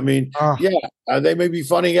 They may be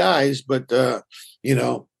funny guys, but that's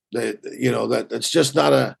just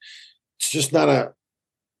not a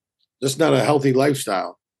healthy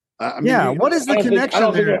lifestyle. What is the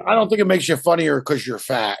connection there? I don't think it makes you funnier because you're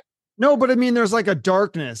fat. No, but I mean, there's like a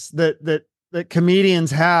darkness that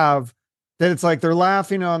comedians have. That it's like you're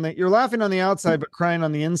laughing on the outside but crying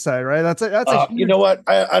on the inside, right? That's a huge... You know what?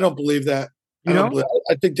 I don't believe that. I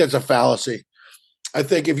think that's a fallacy. I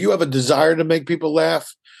think if you have a desire to make people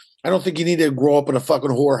laugh, I don't think you need to grow up in a fucking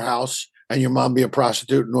whorehouse and your mom be a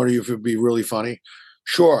prostitute in order for you to be really funny.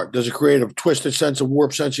 Sure. Does it create a twisted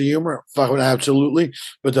warped sense of humor? Fucking absolutely.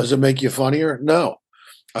 But does it make you funnier? No.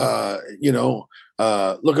 Look at,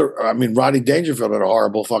 Rodney Dangerfield had a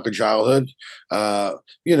horrible fucking childhood. But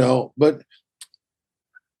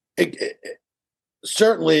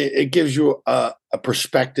certainly it gives you a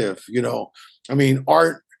perspective.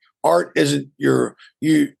 Art isn't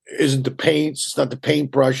isn't the paints, it's not the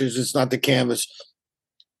paintbrushes, it's not the canvas.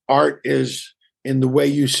 Art is in the way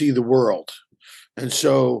you see the world. And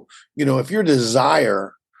so, if your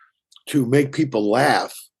desire to make people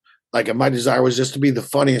laugh, like if my desire was just to be the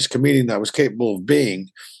funniest comedian that I was capable of being,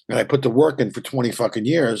 and I put the work in for 20 fucking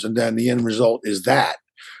years, and then the end result is that.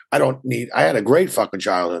 I had a great fucking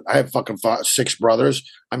childhood. I have fucking 6 brothers.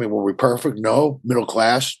 Were we perfect? No. Middle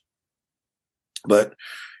class. But,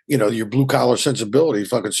 your blue collar sensibility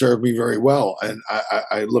fucking served me very well. And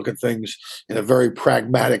I look at things in a very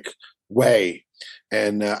pragmatic way.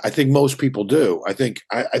 And I think most people do. I think,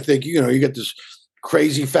 you get this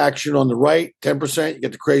crazy faction on the right, 10%, you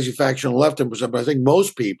get the crazy faction on the left, 10%. But I think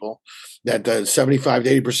most people, that 75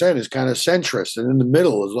 to 80% is kind of centrist, and in the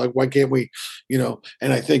middle is like, why can't we,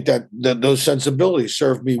 and I think that those sensibilities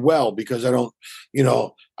serve me well, because I don't,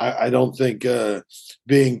 I don't think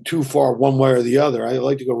being too far one way or the other. I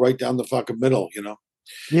like to go right down the fucking middle,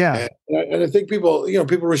 Yeah. And I think people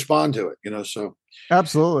respond to it, so.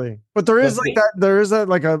 Absolutely. But there is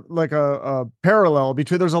like a parallel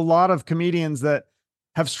between, there's a lot of comedians that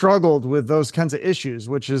have struggled with those kinds of issues,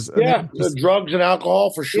 which is the drugs and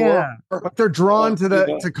alcohol for sure. Yeah, but they're drawn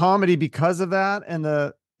to comedy because of that, and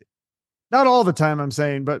not all the time, I'm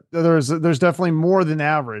saying, but there's definitely more than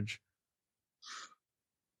average.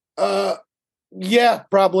 Yeah,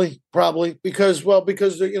 probably because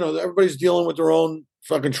everybody's dealing with their own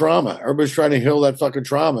fucking trauma. Everybody's trying to heal that fucking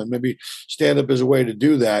trauma, and maybe stand up as a way to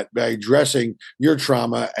do that by addressing your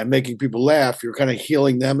trauma and making people laugh. You're kind of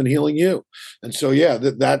healing them and healing you. And so, yeah,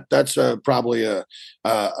 that's probably a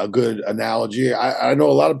good analogy. I know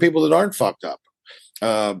a lot of people that aren't fucked up,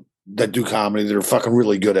 that do comedy, that are fucking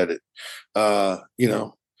really good at it. And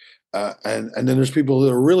then there's people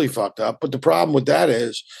that are really fucked up. But the problem with that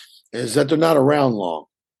is that they're not around long.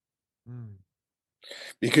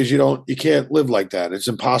 Because you can't live like that. It's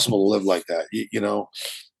impossible to live like that.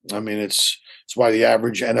 It's why the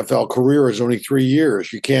average NFL career is only 3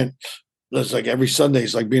 years. You can't. It's like every Sunday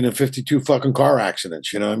is like being in 52 fucking car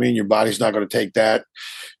accidents. Your body's not going to take that.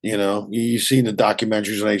 You've seen the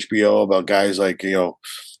documentaries on HBO about guys like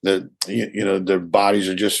their bodies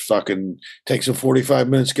are just fucking takes them 45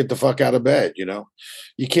 minutes to get the fuck out of bed. You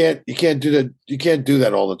can't do that. You can't do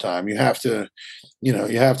that all the time. You have to.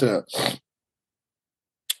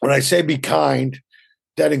 When I say be kind,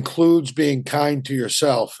 that includes being kind to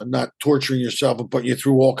yourself and not torturing yourself and putting you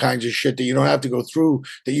through all kinds of shit that you don't have to go through,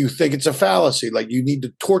 that you think it's a fallacy. Like you need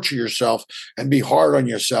to torture yourself and be hard on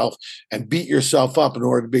yourself and beat yourself up in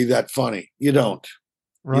order to be that funny. You don't.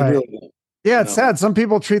 Right. You really don't. Yeah, it's sad. Some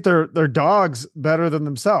people treat their dogs better than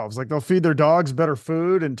themselves. Like they'll feed their dogs better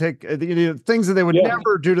food and take things that they would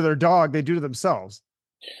never do to their dog, they do to themselves.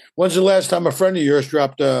 When's the last time a friend of yours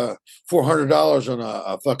dropped $400 on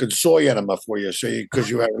a fucking soy enema for you? So because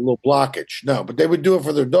you had a little blockage? No, but they would do it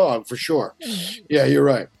for their dog for sure. Yeah, you're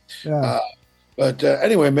right. Yeah. But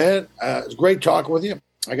anyway, man, it's great talking with you.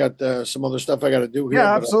 I got some other stuff I got to do here.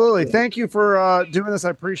 Yeah, absolutely. Thank you for doing this.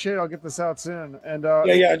 I appreciate it. I'll get this out soon. And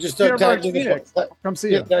just tag me in the come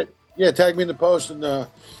see you. Tag me in the post and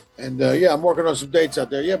I'm working on some dates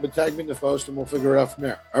out there. Yeah, but tag me in the post and we'll figure it out from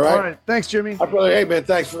there. All right. All right. Thanks, Jimmy. My brother. Hey, man.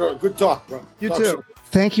 Thanks for good talk, bro. You too. Soon.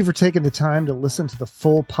 Thank you for taking the time to listen to the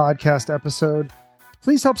full podcast episode.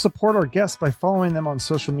 Please help support our guests by following them on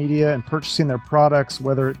social media and purchasing their products,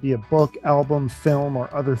 whether it be a book, album, film,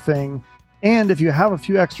 or other thing. And if you have a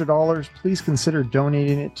few extra dollars, please consider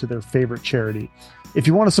donating it to their favorite charity. If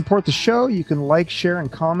you want to support the show, you can like, share,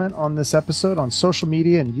 and comment on this episode on social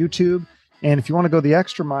media and YouTube. And if you want to go the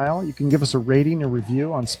extra mile, you can give us a rating or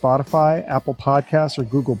review on Spotify, Apple Podcasts, or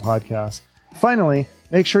Google Podcasts. Finally,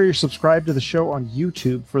 make sure you're subscribed to the show on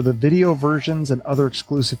YouTube for the video versions and other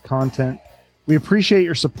exclusive content. We appreciate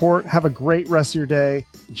your support. Have a great rest of your day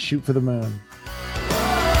and shoot for the moon.